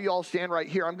 while you all stand right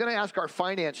here, I'm going to ask our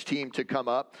finance team to come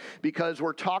up because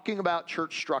we're talking about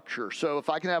church structure. So if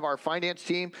I can have our finance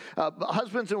team,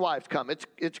 husbands and wives come,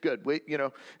 it's good.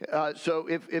 So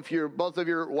if both of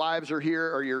your wives are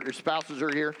here or your spouses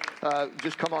are here,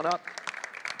 just come on up.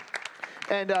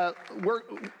 And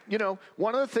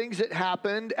one of the things that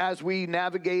happened as we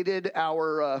navigated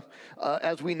our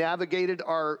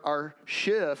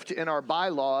shift in our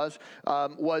bylaws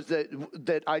was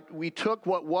that we took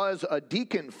what was a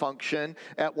deacon function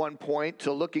at one point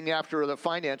to looking after the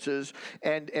finances,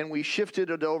 and we shifted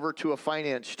it over to a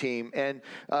finance team. And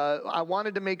I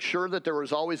wanted to make sure that there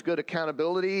was always good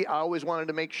accountability. I always wanted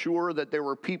to make sure that there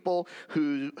were people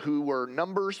who were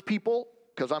numbers people,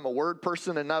 because I'm a word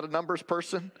person and not a numbers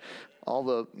person. All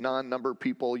the non-number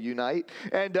people unite.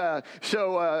 And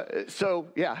so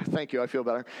yeah, thank you. I feel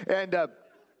better.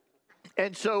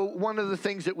 And so one of the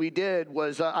things that we did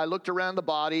was I looked around the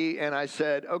body and I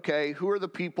said, okay, who are the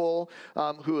people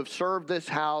who have served this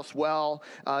house well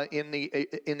in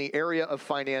the area of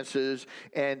finances,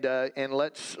 and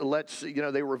let's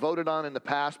they were voted on in the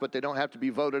past, but they don't have to be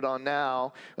voted on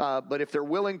now. But if they're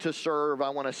willing to serve,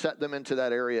 I want to set them into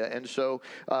that area. And so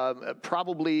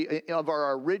probably of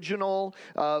our original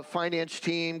finance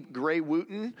team, Gray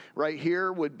Wooten right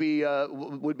here would be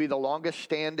the longest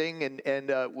standing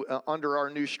and under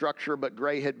our new structure, but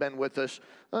Gray had been with us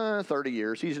 30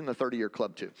 years. He's in the 30-year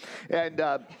club too. And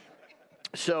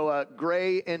so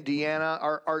Gray and Deanna,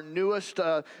 our newest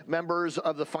members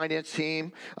of the finance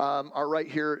team, are right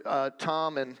here.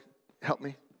 Tom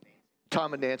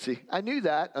and Nancy. I knew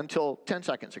that until 10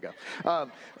 seconds ago.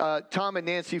 Tom and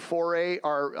Nancy Foray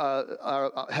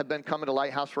have been coming to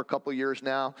Lighthouse for a couple years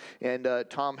now, and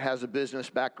Tom has a business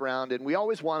background, and we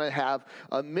always want to have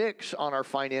a mix on our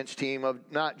finance team of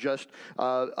not just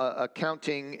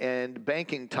accounting and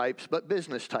banking types, but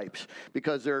business types,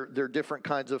 because they're different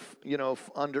kinds of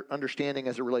understanding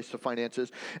as it relates to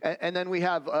finances. And then we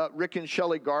have Rick and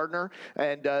Shelley Gardner,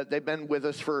 and they've been with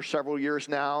us for several years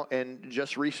now, and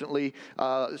just recently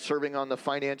serving on the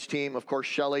finance team. Of course,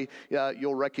 Shelley,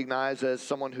 you'll recognize as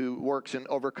someone who works in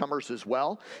Overcomers as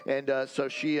well. And so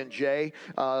she and Jay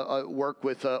work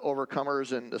with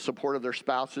Overcomers and the support of their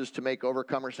spouses to make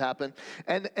Overcomers happen.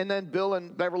 And then Bill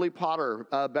and Beverly Potter.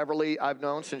 Beverly, I've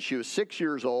known since she was 6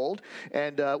 years old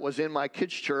and was in my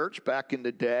kids' church back in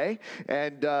the day.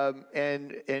 And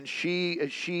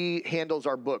she handles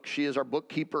our books. She is our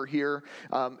bookkeeper here.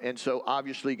 And so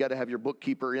obviously you got to have your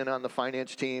bookkeeper in on the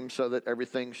finance team so that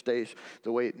everything stays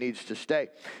the way it needs to stay.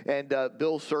 And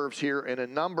Bill serves here in a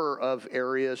number of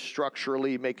areas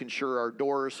structurally, making sure our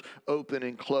doors open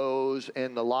and close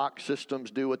and the lock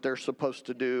systems do what they're supposed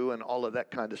to do and all of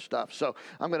that kind of stuff. So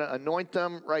I'm going to anoint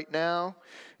them right now.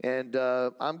 And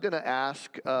I'm going to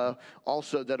ask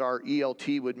also that our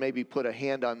ELT would maybe put a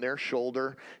hand on their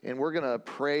shoulder, and we're going to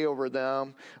pray over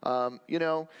them.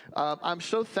 I'm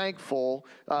so thankful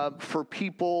for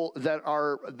people that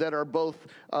are both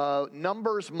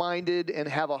numbers-minded and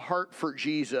have a heart for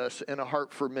Jesus and a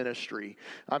heart for ministry.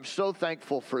 I'm so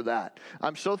thankful for that.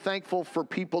 I'm so thankful for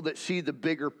people that see the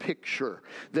bigger picture,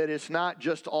 that it's not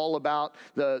just all about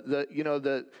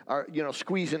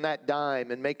squeezing that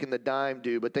dime and making the dime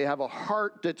do, but they have a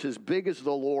heart that's as big as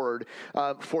the Lord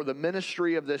for the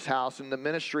ministry of this house and the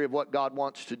ministry of what God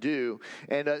wants to do.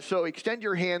 And so extend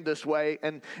your hand this way,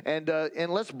 and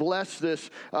let's bless this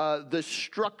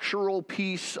structural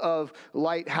piece of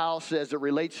Lighthouse as it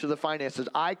relates to the finances.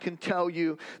 I can tell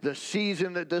you the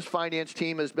season that this finance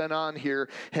team has been on here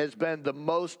has been the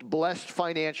most blessed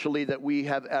financially that we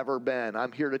have ever been.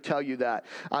 I'm here to tell you that.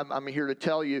 I'm here to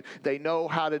tell you they know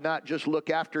how to not just look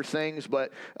after things,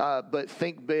 but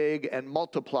think big and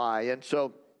multiply. And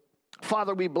so,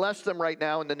 Father, we bless them right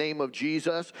now in the name of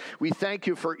Jesus. We thank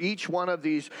you for each one of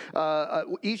these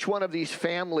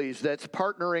families that's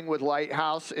partnering with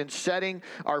Lighthouse and setting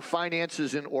our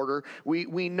finances in order.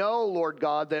 We know, Lord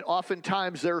God, that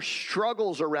oftentimes there are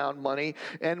struggles around money,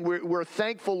 and we're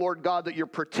thankful, Lord God, that you're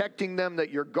protecting them,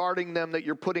 that you're guarding them, that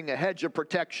you're putting a hedge of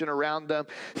protection around them.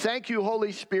 Thank you,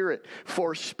 Holy Spirit,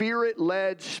 for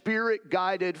Spirit-led,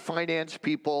 Spirit-guided finance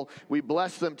people. We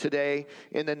bless them today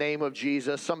in the name of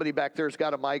Jesus. Somebody back there's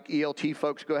got a mic. ELT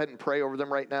folks, go ahead and pray over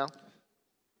them right now.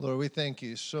 Lord, we thank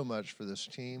you so much for this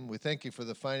team. We thank you for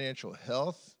the financial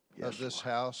health of this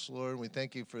house, Lord. We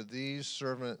thank you for these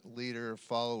servant leader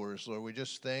followers, Lord. We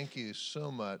just thank you so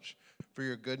much for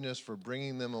your goodness, for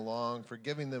bringing them along, for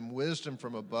giving them wisdom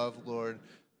from above, Lord.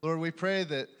 Lord, we pray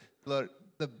that, Lord,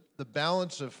 the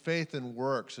balance of faith and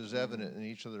works is evident in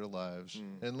each of their lives.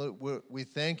 And look, we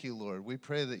thank you, Lord. We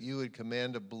pray that you would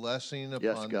command a blessing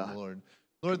upon them, Lord.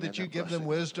 Lord, that you give them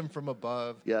wisdom from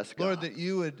above. Yes, God. Lord, that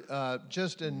you would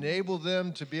just enable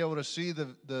them to be able to see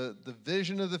the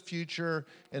vision of the future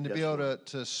and to be able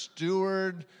to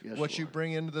steward what you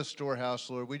bring into the storehouse,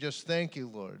 Lord. We just thank you,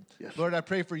 Lord. Yes, Lord, I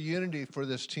pray for unity for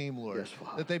this team, Lord. Yes,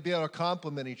 Father. That they'd be able to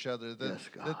complement each other, that, Yes,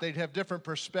 God. that they'd have different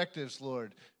perspectives,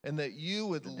 Lord, and that you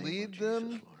would lead them,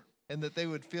 Lord. and that they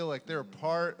would feel like they're a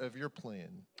part of your plan.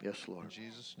 Yes, Lord. In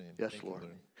Jesus' name. Yes, Thank Lord. You,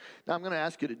 Lord. Now I'm going to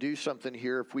ask you to do something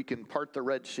here. If we can part the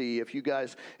Red Sea, if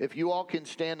you all can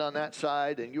stand on that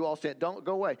side, and you all stand, don't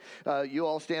go away. You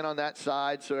all stand on that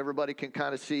side so everybody can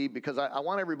kind of see, because I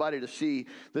want everybody to see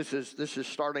this is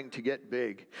starting to get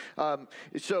big.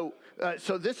 So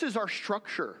this is our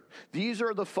structure. These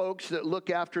are the folks that look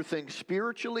after things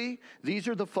spiritually. These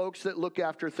are the folks that look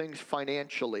after things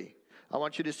financially. I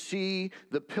want you to see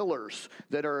the pillars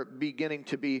that are beginning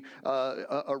to be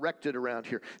erected around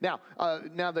here. Now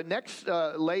the next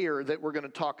layer that we're going to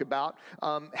talk about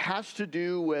has to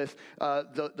do with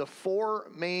the four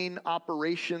main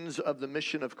operations of the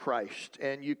mission of Christ.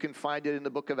 And you can find it in the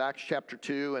book of Acts chapter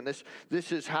 2. And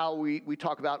this is how we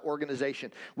talk about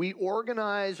organization. We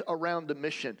organize around the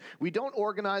mission. We don't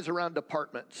organize around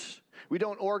departments. We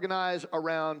don't organize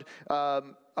around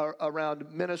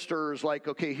ministers like,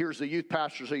 okay, here's the youth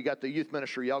pastor, so you got the youth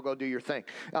ministry, y'all go do your thing.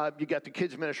 You got the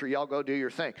kids ministry, y'all go do your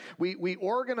thing. We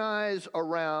organize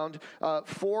around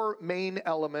four main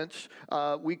elements.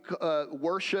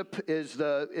 Worship is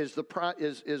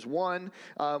one.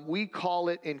 We call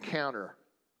it encounter.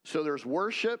 So there's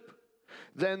worship,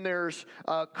 then there's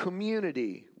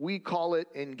community. We call it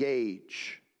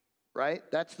engage. Right?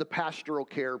 That's the pastoral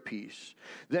care piece.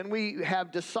 Then we have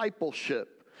discipleship.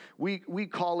 We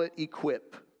call it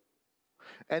equip.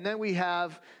 And then we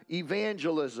have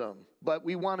evangelism, but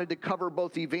we wanted to cover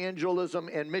both evangelism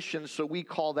and mission, so we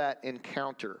call that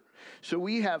encounter. So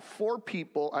we have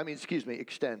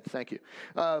extend, thank you.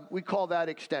 We call that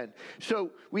extend.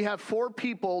 So we have four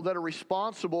people that are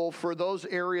responsible for those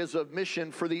areas of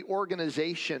mission, for the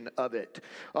organization of it.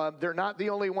 They're not the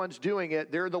only ones doing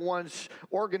it. They're the ones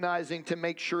organizing to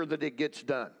make sure that it gets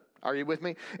done. Are you with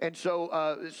me? And so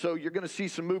you're going to see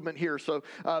some movement here. So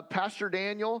Pastor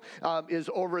Daniel is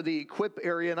over the equip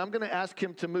area, and I'm going to ask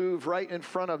him to move right in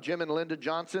front of Jim and Linda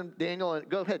Johnson. Daniel, and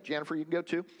go ahead, Jennifer, you can go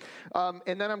too.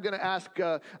 And then I'm going to ask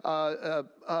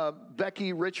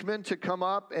Becky Richmond to come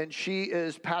up, and she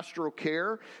is pastoral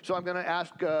care. So I'm going to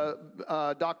ask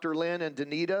Dr. Lynn and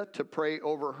Danita to pray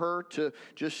over her, to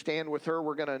just stand with her.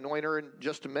 We're going to anoint her in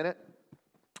just a minute.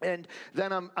 And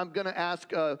then I'm going to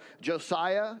ask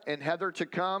Josiah and Heather to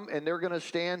come, and they're going to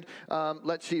stand,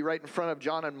 right in front of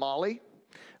John and Molly.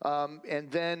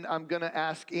 And then I'm going to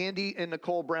ask Andy and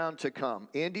Nicole Brown to come.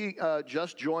 Andy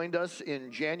just joined us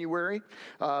in January,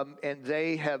 and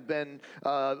they have been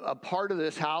a part of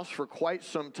this house for quite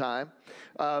some time.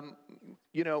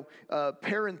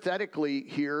 Parenthetically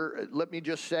here, let me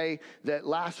just say that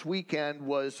last weekend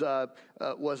was a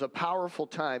powerful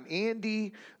time.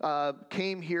 Andy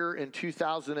came here in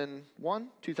 2001,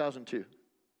 2002,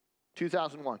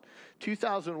 2001.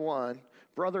 2001,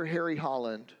 Brother Harry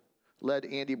Holland led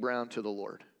Andy Brown to the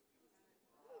Lord.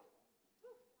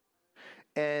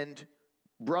 And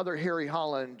Brother Harry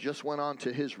Holland just went on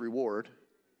to his reward.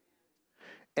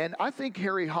 And I think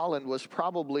Harry Holland was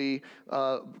probably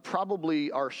one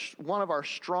of our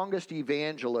strongest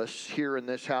evangelists here in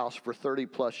this house for 30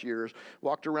 plus years.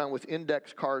 Walked around with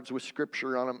index cards with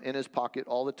scripture on them in his pocket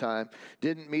all the time.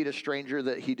 Didn't meet a stranger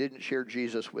that he didn't share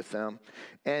Jesus with them.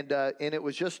 And it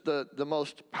was just the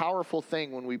most powerful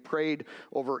thing when we prayed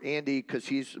over Andy, because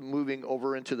he's moving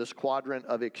over into this quadrant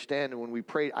of extend. And when we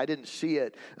prayed, I didn't see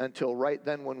it until right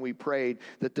then when we prayed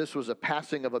that this was a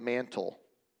passing of a mantle.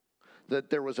 That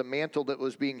there was a mantle that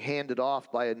was being handed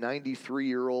off by a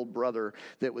 93-year-old brother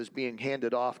that was being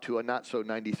handed off to a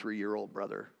not-so-93-year-old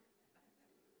brother.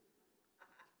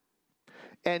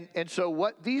 And so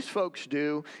what these folks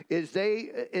do is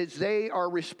they are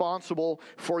responsible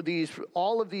for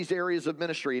all of these areas of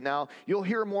ministry. Now, you'll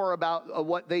hear more about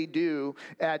what they do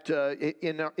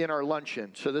in our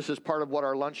luncheon. So this is part of what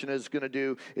our luncheon is going to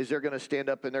do, is they're going to stand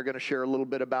up and they're going to share a little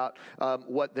bit about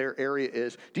what their area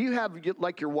is. Do you have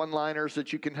like your one-liners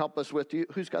that you can help us with?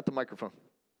 Who's got the microphone?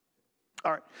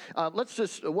 All right, let's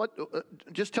just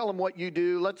tell them what you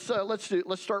do. Let's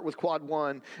start with quad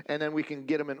one, and then we can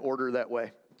get them in order that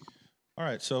way. All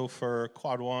right, so for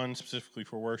quad one, specifically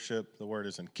for worship, the word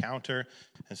is encounter,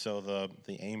 and so the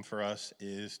aim for us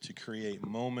is to create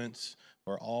moments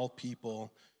where all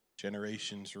people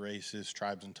generations, races,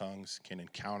 tribes, and tongues can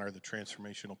encounter the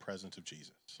transformational presence of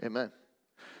Jesus. Amen.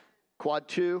 Quad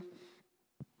 2.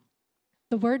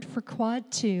 The word for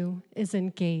quad 2 is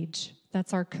engage.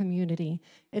 That's our community.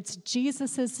 It's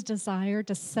Jesus's desire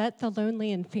to set the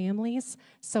lonely in families.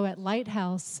 So at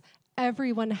Lighthouse,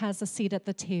 everyone has a seat at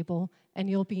the table, and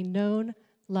you'll be known,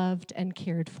 loved, and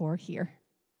cared for here.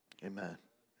 Amen.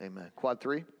 Amen. Quad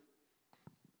 3.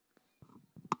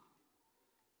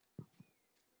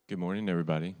 Good morning,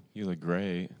 everybody. You look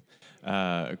great.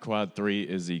 Quad 3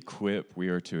 is equip. We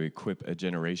are to equip a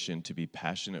generation to be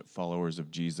passionate followers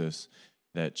of Jesus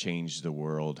that change the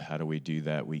world. How do we do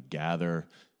that? We gather,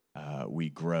 we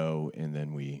grow, and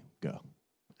then we go.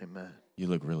 Amen. You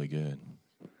look really good.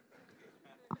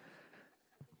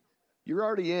 You're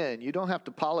already in. You don't have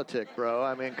to politic, bro.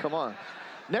 I mean, come on.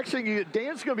 Next thing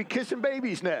Dan's going to be kissing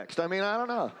babies next. I mean, I don't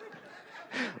know.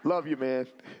 Love you, man.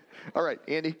 All right,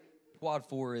 Andy. Quad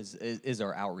 4 is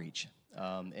our outreach,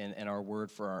 and our word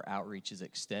for our outreach is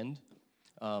extend.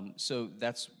 So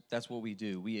that's what we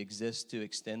do. We exist to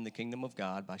extend the kingdom of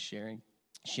God by sharing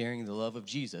the love of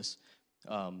Jesus,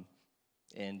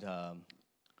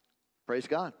 praise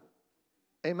God.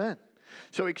 Amen.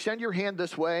 So extend your hand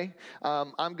this way.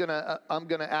 I'm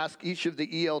gonna ask each of the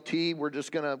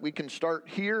ELT. We can start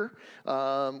here.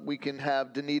 We can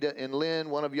have Danita and Lynn.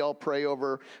 One of y'all pray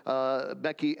over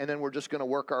Becky, and then we're just gonna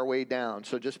work our way down.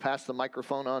 So just pass the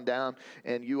microphone on down,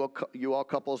 and you all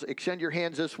couples extend your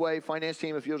hands this way. Finance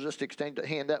team, if you'll just extend a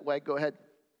hand that way, go ahead.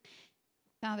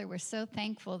 Father, we're so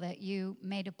thankful that you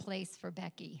made a place for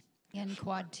Becky in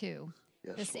Quad 2.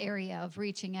 Yes, this Lord. area of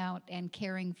reaching out and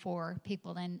caring for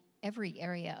people in every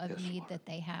area of need Lord. that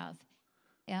they have.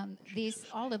 And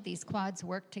all of these quads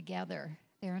work together.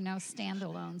 There are no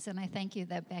standalones. And I thank you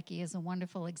that Becky is a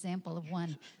wonderful example of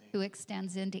one who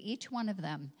extends into each one of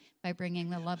them by bringing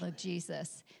the love of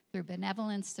Jesus through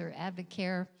benevolence, through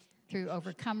Advocare, through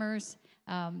Overcomers,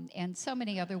 and so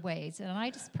many other ways. And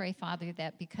I just pray, Father,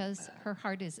 that because her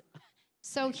heart is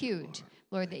so huge,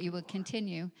 Lord, that you would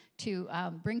continue to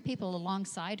bring people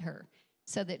alongside her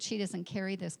so that she doesn't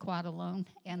carry this quad alone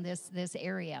and this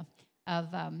area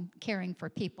of caring for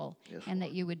people, and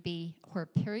that you would be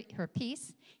her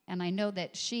peace. And I know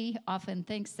that she often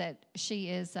thinks that she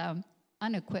is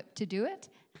unequipped to do it.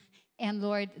 And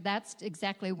Lord, that's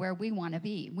exactly where we want to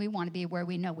be. We want to be where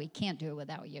we know we can't do it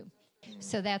without you.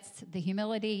 So that's the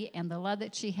humility and the love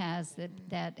that she has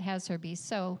that has her be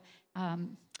so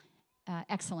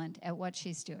excellent at what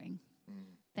she's doing.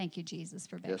 Thank you, Jesus,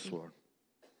 for Becky. Yes, Lord.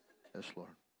 Yes, Lord.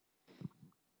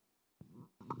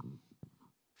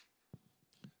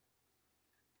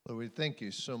 Lord, we thank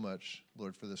you so much,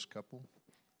 Lord, for this couple.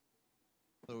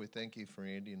 Lord, we thank you for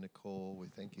Andy and Nicole. We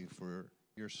thank you for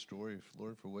your story,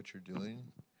 Lord, for what you're doing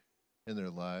in their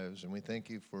lives. And we thank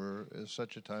you for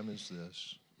such a time as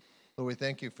this. Lord, we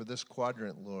thank you for this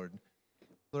quadrant, Lord.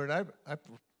 Lord, I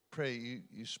pray,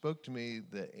 you spoke to me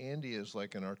that Andy is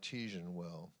like an artesian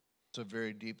well. It's a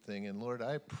very deep thing. And Lord,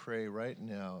 I pray right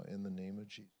now in the name of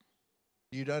Jesus,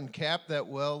 you'd uncap that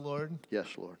well, Lord. Yes,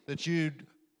 Lord. That you'd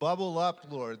bubble up,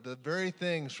 Lord, the very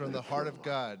things from the heart of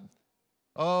God.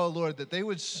 Oh, Lord, that they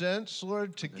would sense,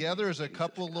 Lord, together as a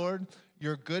couple, Lord,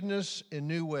 your goodness in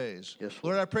new ways. Yes,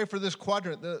 Lord, I pray for this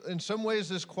quadrant. In some ways,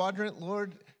 this quadrant,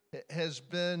 Lord, has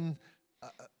been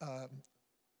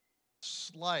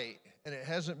slight, and it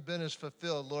hasn't been as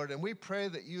fulfilled, Lord. And we pray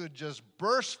that you would just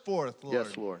burst forth, Lord.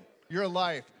 Yes, Lord. Your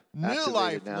life, new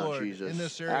life, now, Lord, Jesus. In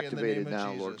this area Activated in the name now,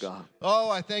 of Jesus. Lord God. Oh,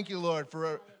 I thank you, Lord,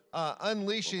 for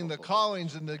unleashing the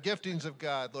callings and the giftings of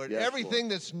God, Lord. Yes, everything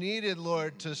Lord. that's needed,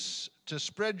 Lord, to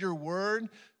spread your word,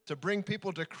 to bring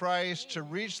people to Christ, to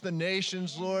reach the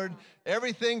nations, Lord.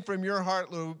 Everything from your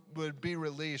heart, Lord, would be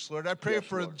released, Lord. I pray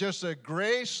for Lord. just a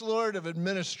grace, Lord, of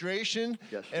administration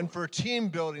and for team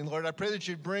building, Lord. I pray that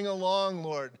you'd bring along,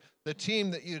 Lord, the team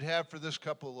that you'd have for this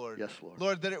couple, Lord. Yes, Lord.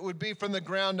 Lord, that it would be from the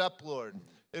ground up, Lord.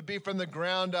 It'd be from the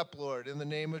ground up, Lord, in the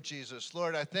name of Jesus.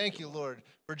 Lord, I thank you, Lord,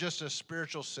 for just a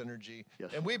spiritual synergy.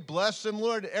 Yes, and we bless them,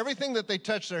 Lord. Everything that they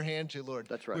touch their hand to, Lord.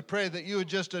 That's right. We pray that you would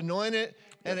just anoint it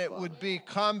and it would be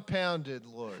compounded,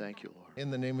 Lord. Thank you, Lord. In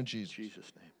the name of Jesus. In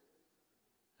Jesus' name.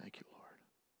 Thank you,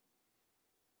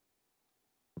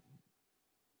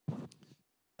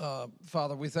 Lord.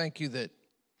 Father, we thank you that,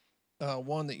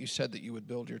 one, that you said that you would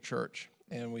build your church,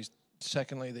 and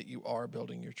secondly, that you are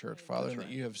building your church, Father, and that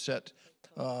you have set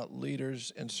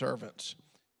leaders and servants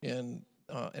and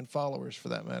followers, for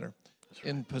that matter,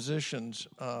 in positions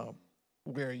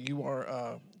where you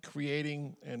are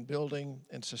creating and building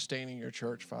and sustaining your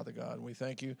church, Father God. And we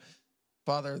thank you,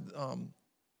 Father,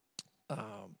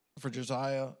 for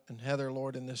Josiah and Heather,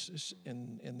 Lord,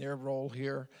 in their role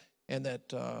here, and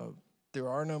that there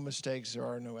are no mistakes, there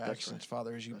are no accidents,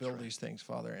 Father, as you build these things,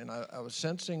 Father. And I was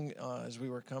sensing as we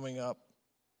were coming up,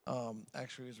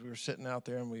 actually as we were sitting out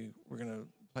there and we were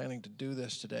planning to do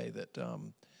this today, that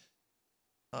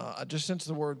I just sensed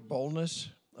the word boldness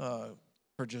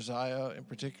for Josiah in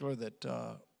particular,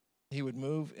 that he would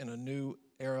move in a new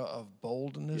era of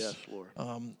boldness. Yes,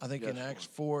 Lord. I think in Acts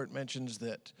 4 it mentions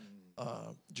that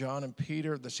John and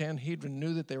Peter, the Sanhedrin,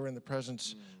 knew that they were in the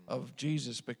presence of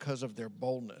Jesus because of their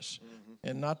boldness.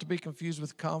 And not to be confused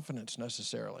with confidence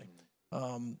necessarily.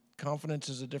 Confidence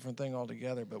is a different thing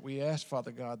altogether, but we ask,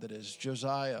 Father God, that as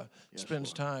Josiah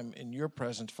spends time in your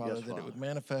presence, Father, that it would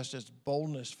manifest as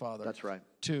boldness, Father. That's right.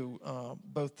 To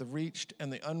both the reached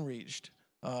and the unreached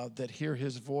that hear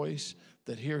his voice,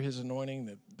 that hear his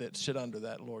anointing, that sit under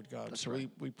that, Lord God. That's so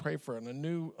we pray for a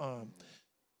new,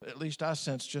 at least I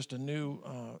sense just a new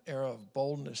era of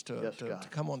boldness to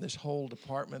come on this whole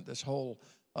department, this whole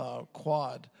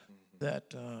quad,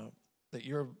 that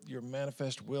your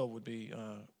manifest will would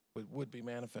be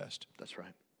manifest. That's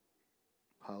right.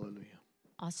 Hallelujah.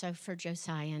 Also for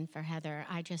Josiah and for Heather,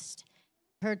 I just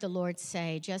heard the Lord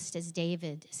say, just as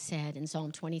David said in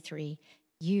Psalm 23,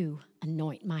 you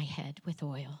anoint my head with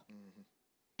oil,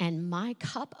 and my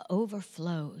cup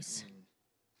overflows.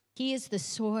 He is the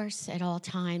source at all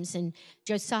times. And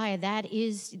Josiah, that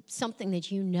is something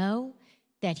that you know,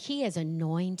 that he has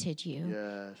anointed you.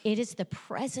 Yes. It is the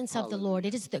presence of the Lord.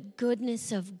 It is the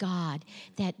goodness of God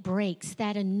that breaks,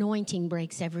 that anointing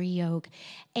breaks every yoke.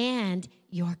 And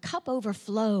your cup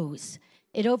overflows.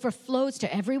 It overflows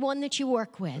to everyone that you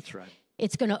work with. That's right.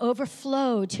 It's going to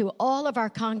overflow to all of our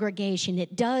congregation.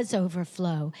 It does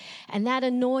overflow. And that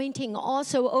anointing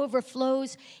also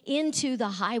overflows into the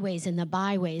highways and the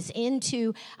byways,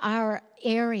 into our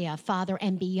area, Father,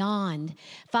 and beyond.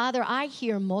 Father, I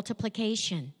hear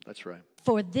multiplication. That's right.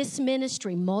 For this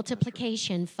ministry,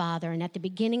 multiplication, Father. And at the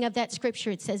beginning of that scripture,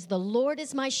 it says, the Lord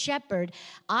is my shepherd,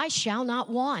 I shall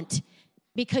not want.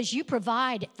 Because you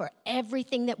provide for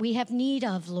everything that we have need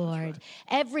of, Lord.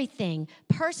 Everything,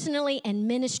 personally and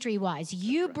ministry-wise.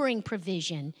 You bring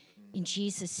provision in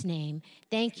Jesus' name.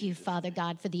 Thank you, Father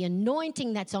God, for the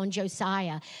anointing that's on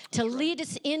Josiah to lead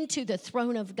us into the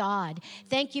throne of God.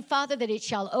 Thank you, Father, that it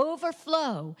shall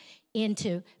overflow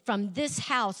from this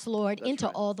house, Lord, into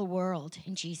all the world.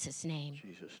 In Jesus' name.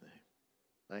 In Jesus' name.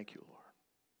 Thank you,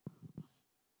 Lord.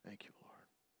 Thank you, Lord.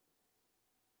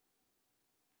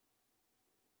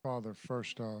 Father,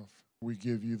 first off, we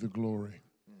give you the glory.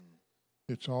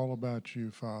 It's all about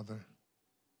you, Father.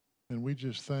 And we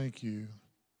just thank you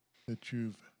that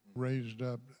you've raised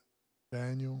up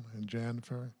Daniel and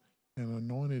Jennifer and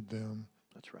anointed them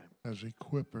as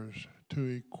equippers to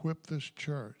equip this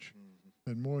church,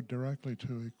 and more directly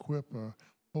to equip a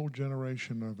whole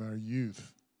generation of our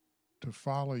youth to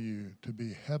follow you, to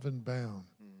be heaven-bound.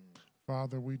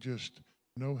 Father, we just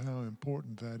know how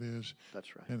important that is.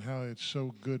 That's right. And how it's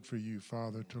so good for you,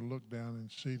 Father, to look down and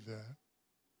see that.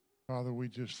 Father, we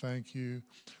just thank you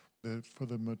that for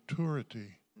the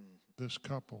maturity, this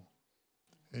couple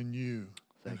and you,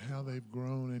 and how they've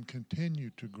grown and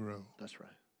continue to grow. That's right.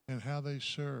 And how they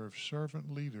serve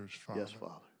servant leaders, Father. Yes,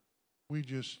 Father. We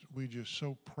just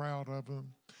so proud of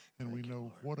them, and we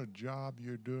know what a job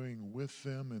you're doing with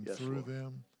them and through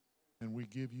them, and we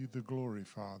give you the glory,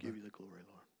 Father. Give you the glory,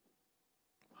 Lord.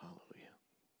 Hallelujah.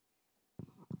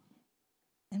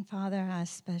 And Father, I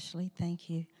especially thank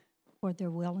you for their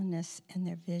willingness and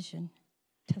their vision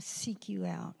to seek you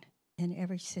out in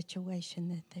every situation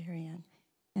that they're in.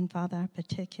 And Father, I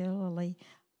particularly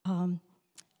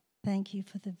thank you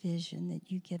for the vision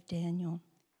that you give Daniel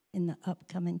in the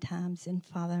upcoming times. And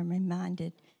Father, I'm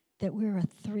reminded that we're a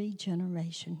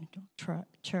 3-generation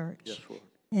church. Yes, Lord.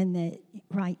 And that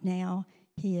right now,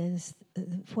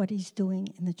 what he's doing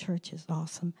in the church is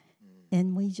awesome.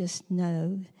 And we just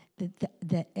know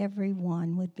that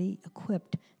everyone would be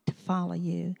equipped to follow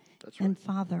you. That's right. And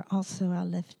Father, also I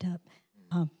lift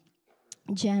up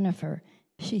Jennifer.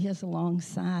 She is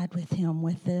alongside with him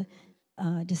with the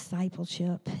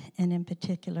discipleship, and in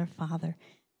particular, Father,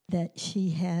 that she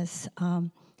has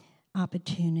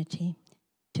opportunity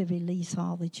to release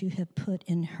all that you have put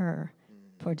in her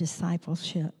for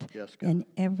discipleship in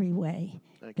every way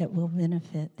that will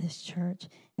benefit this church.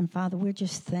 And Father, we're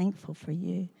just thankful for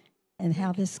you and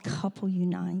how this couple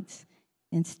unites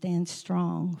and stands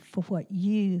strong for what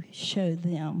you show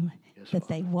them, that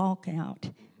they walk out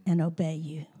and obey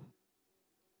you.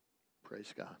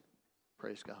 Praise God.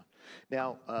 Praise God.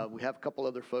 Now, we have a couple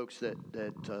other folks that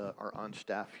are on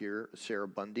staff here. Sarah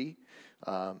Bundy.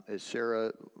 Is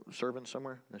Sarah serving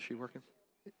somewhere? Is she working?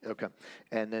 Okay.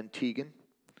 And then Tegan.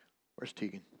 Where's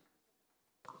Tegan?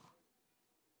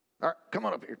 All right, come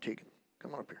on up here, Tegan.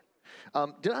 Come on up here.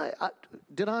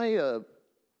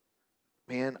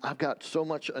 Man, I've got so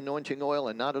much anointing oil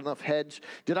and not enough heads.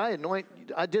 I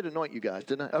did anoint you guys,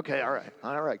 didn't I? Okay, all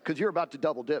right. Because you're about to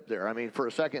double dip there. I mean, for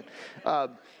a second.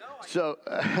 So,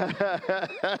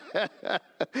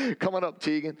 come on up,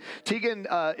 Tegan. Tegan,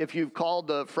 if you've called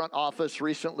the front office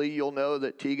recently, you'll know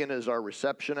that Tegan is our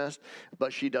receptionist,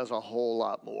 but she does a whole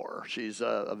lot more. She's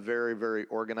a very, very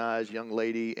organized young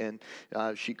lady, and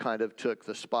she kind of took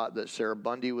the spot that Sarah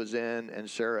Bundy was in, and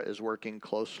Sarah is working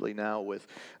closely now with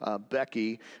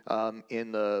Becky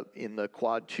in the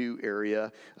Quad 2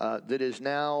 area that is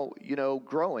now,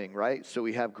 growing, right? So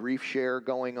we have Grief Share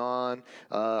going on.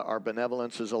 Our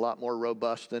benevolence is a lot more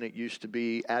robust than it used to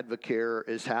be. Advocare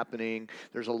is happening.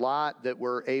 There's a lot that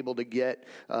we're able to get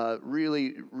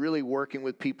really, really working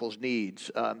with people's needs.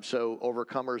 So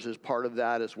Overcomers is part of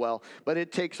that as well. But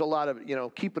it takes a lot of,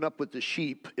 keeping up with the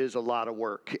sheep is a lot of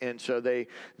work. And so they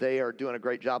are doing a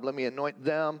great job. Let me anoint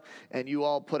them, and you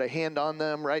all put a hand on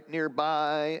them right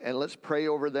nearby, and let's pray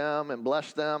over them and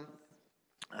bless them.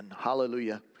 And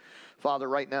hallelujah. Father,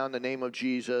 right now in the name of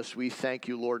Jesus, we thank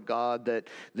you, Lord God,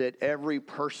 that every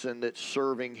person that's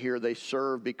serving here, they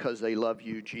serve because they love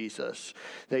you, Jesus.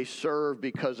 They serve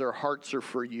because their hearts are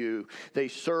for you. They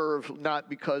serve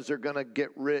not because they're going to get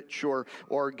rich or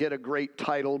get a great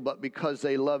title, but because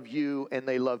they love you and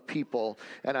they love people.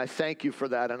 And I thank you for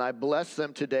that, and I bless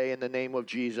them today in the name of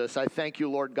Jesus. I thank you,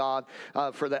 Lord God,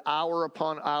 for the hour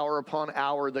upon hour upon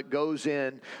hour that goes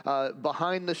in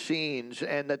behind the scenes,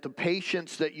 and that the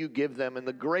patience that you give them and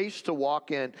the grace to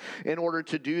walk in order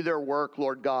to do their work,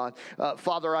 Lord God.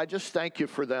 Father, I just thank you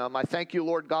for them. I thank you,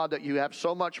 Lord God, that you have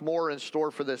so much more in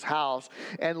store for this house,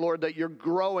 and Lord, that you're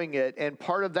growing it, and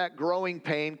part of that growing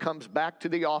pain comes back to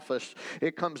the office.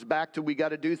 It comes back to we got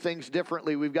to do things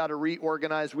differently. We've got to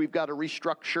reorganize. We've got to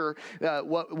restructure.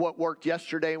 What worked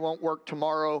yesterday won't work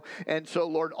tomorrow. And so,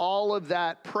 Lord, all of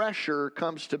that pressure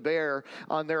comes to bear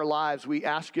on their lives. We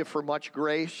ask you for much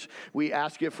grace. We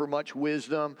ask you for much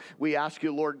wisdom. We ask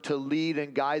you, Lord, to lead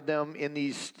and guide them in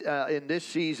this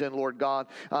season, Lord God.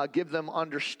 Give them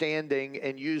understanding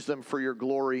and use them for your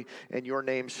glory and your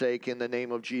name's sake. In the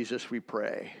name of Jesus, we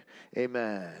pray.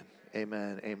 Amen.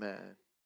 Amen. Amen.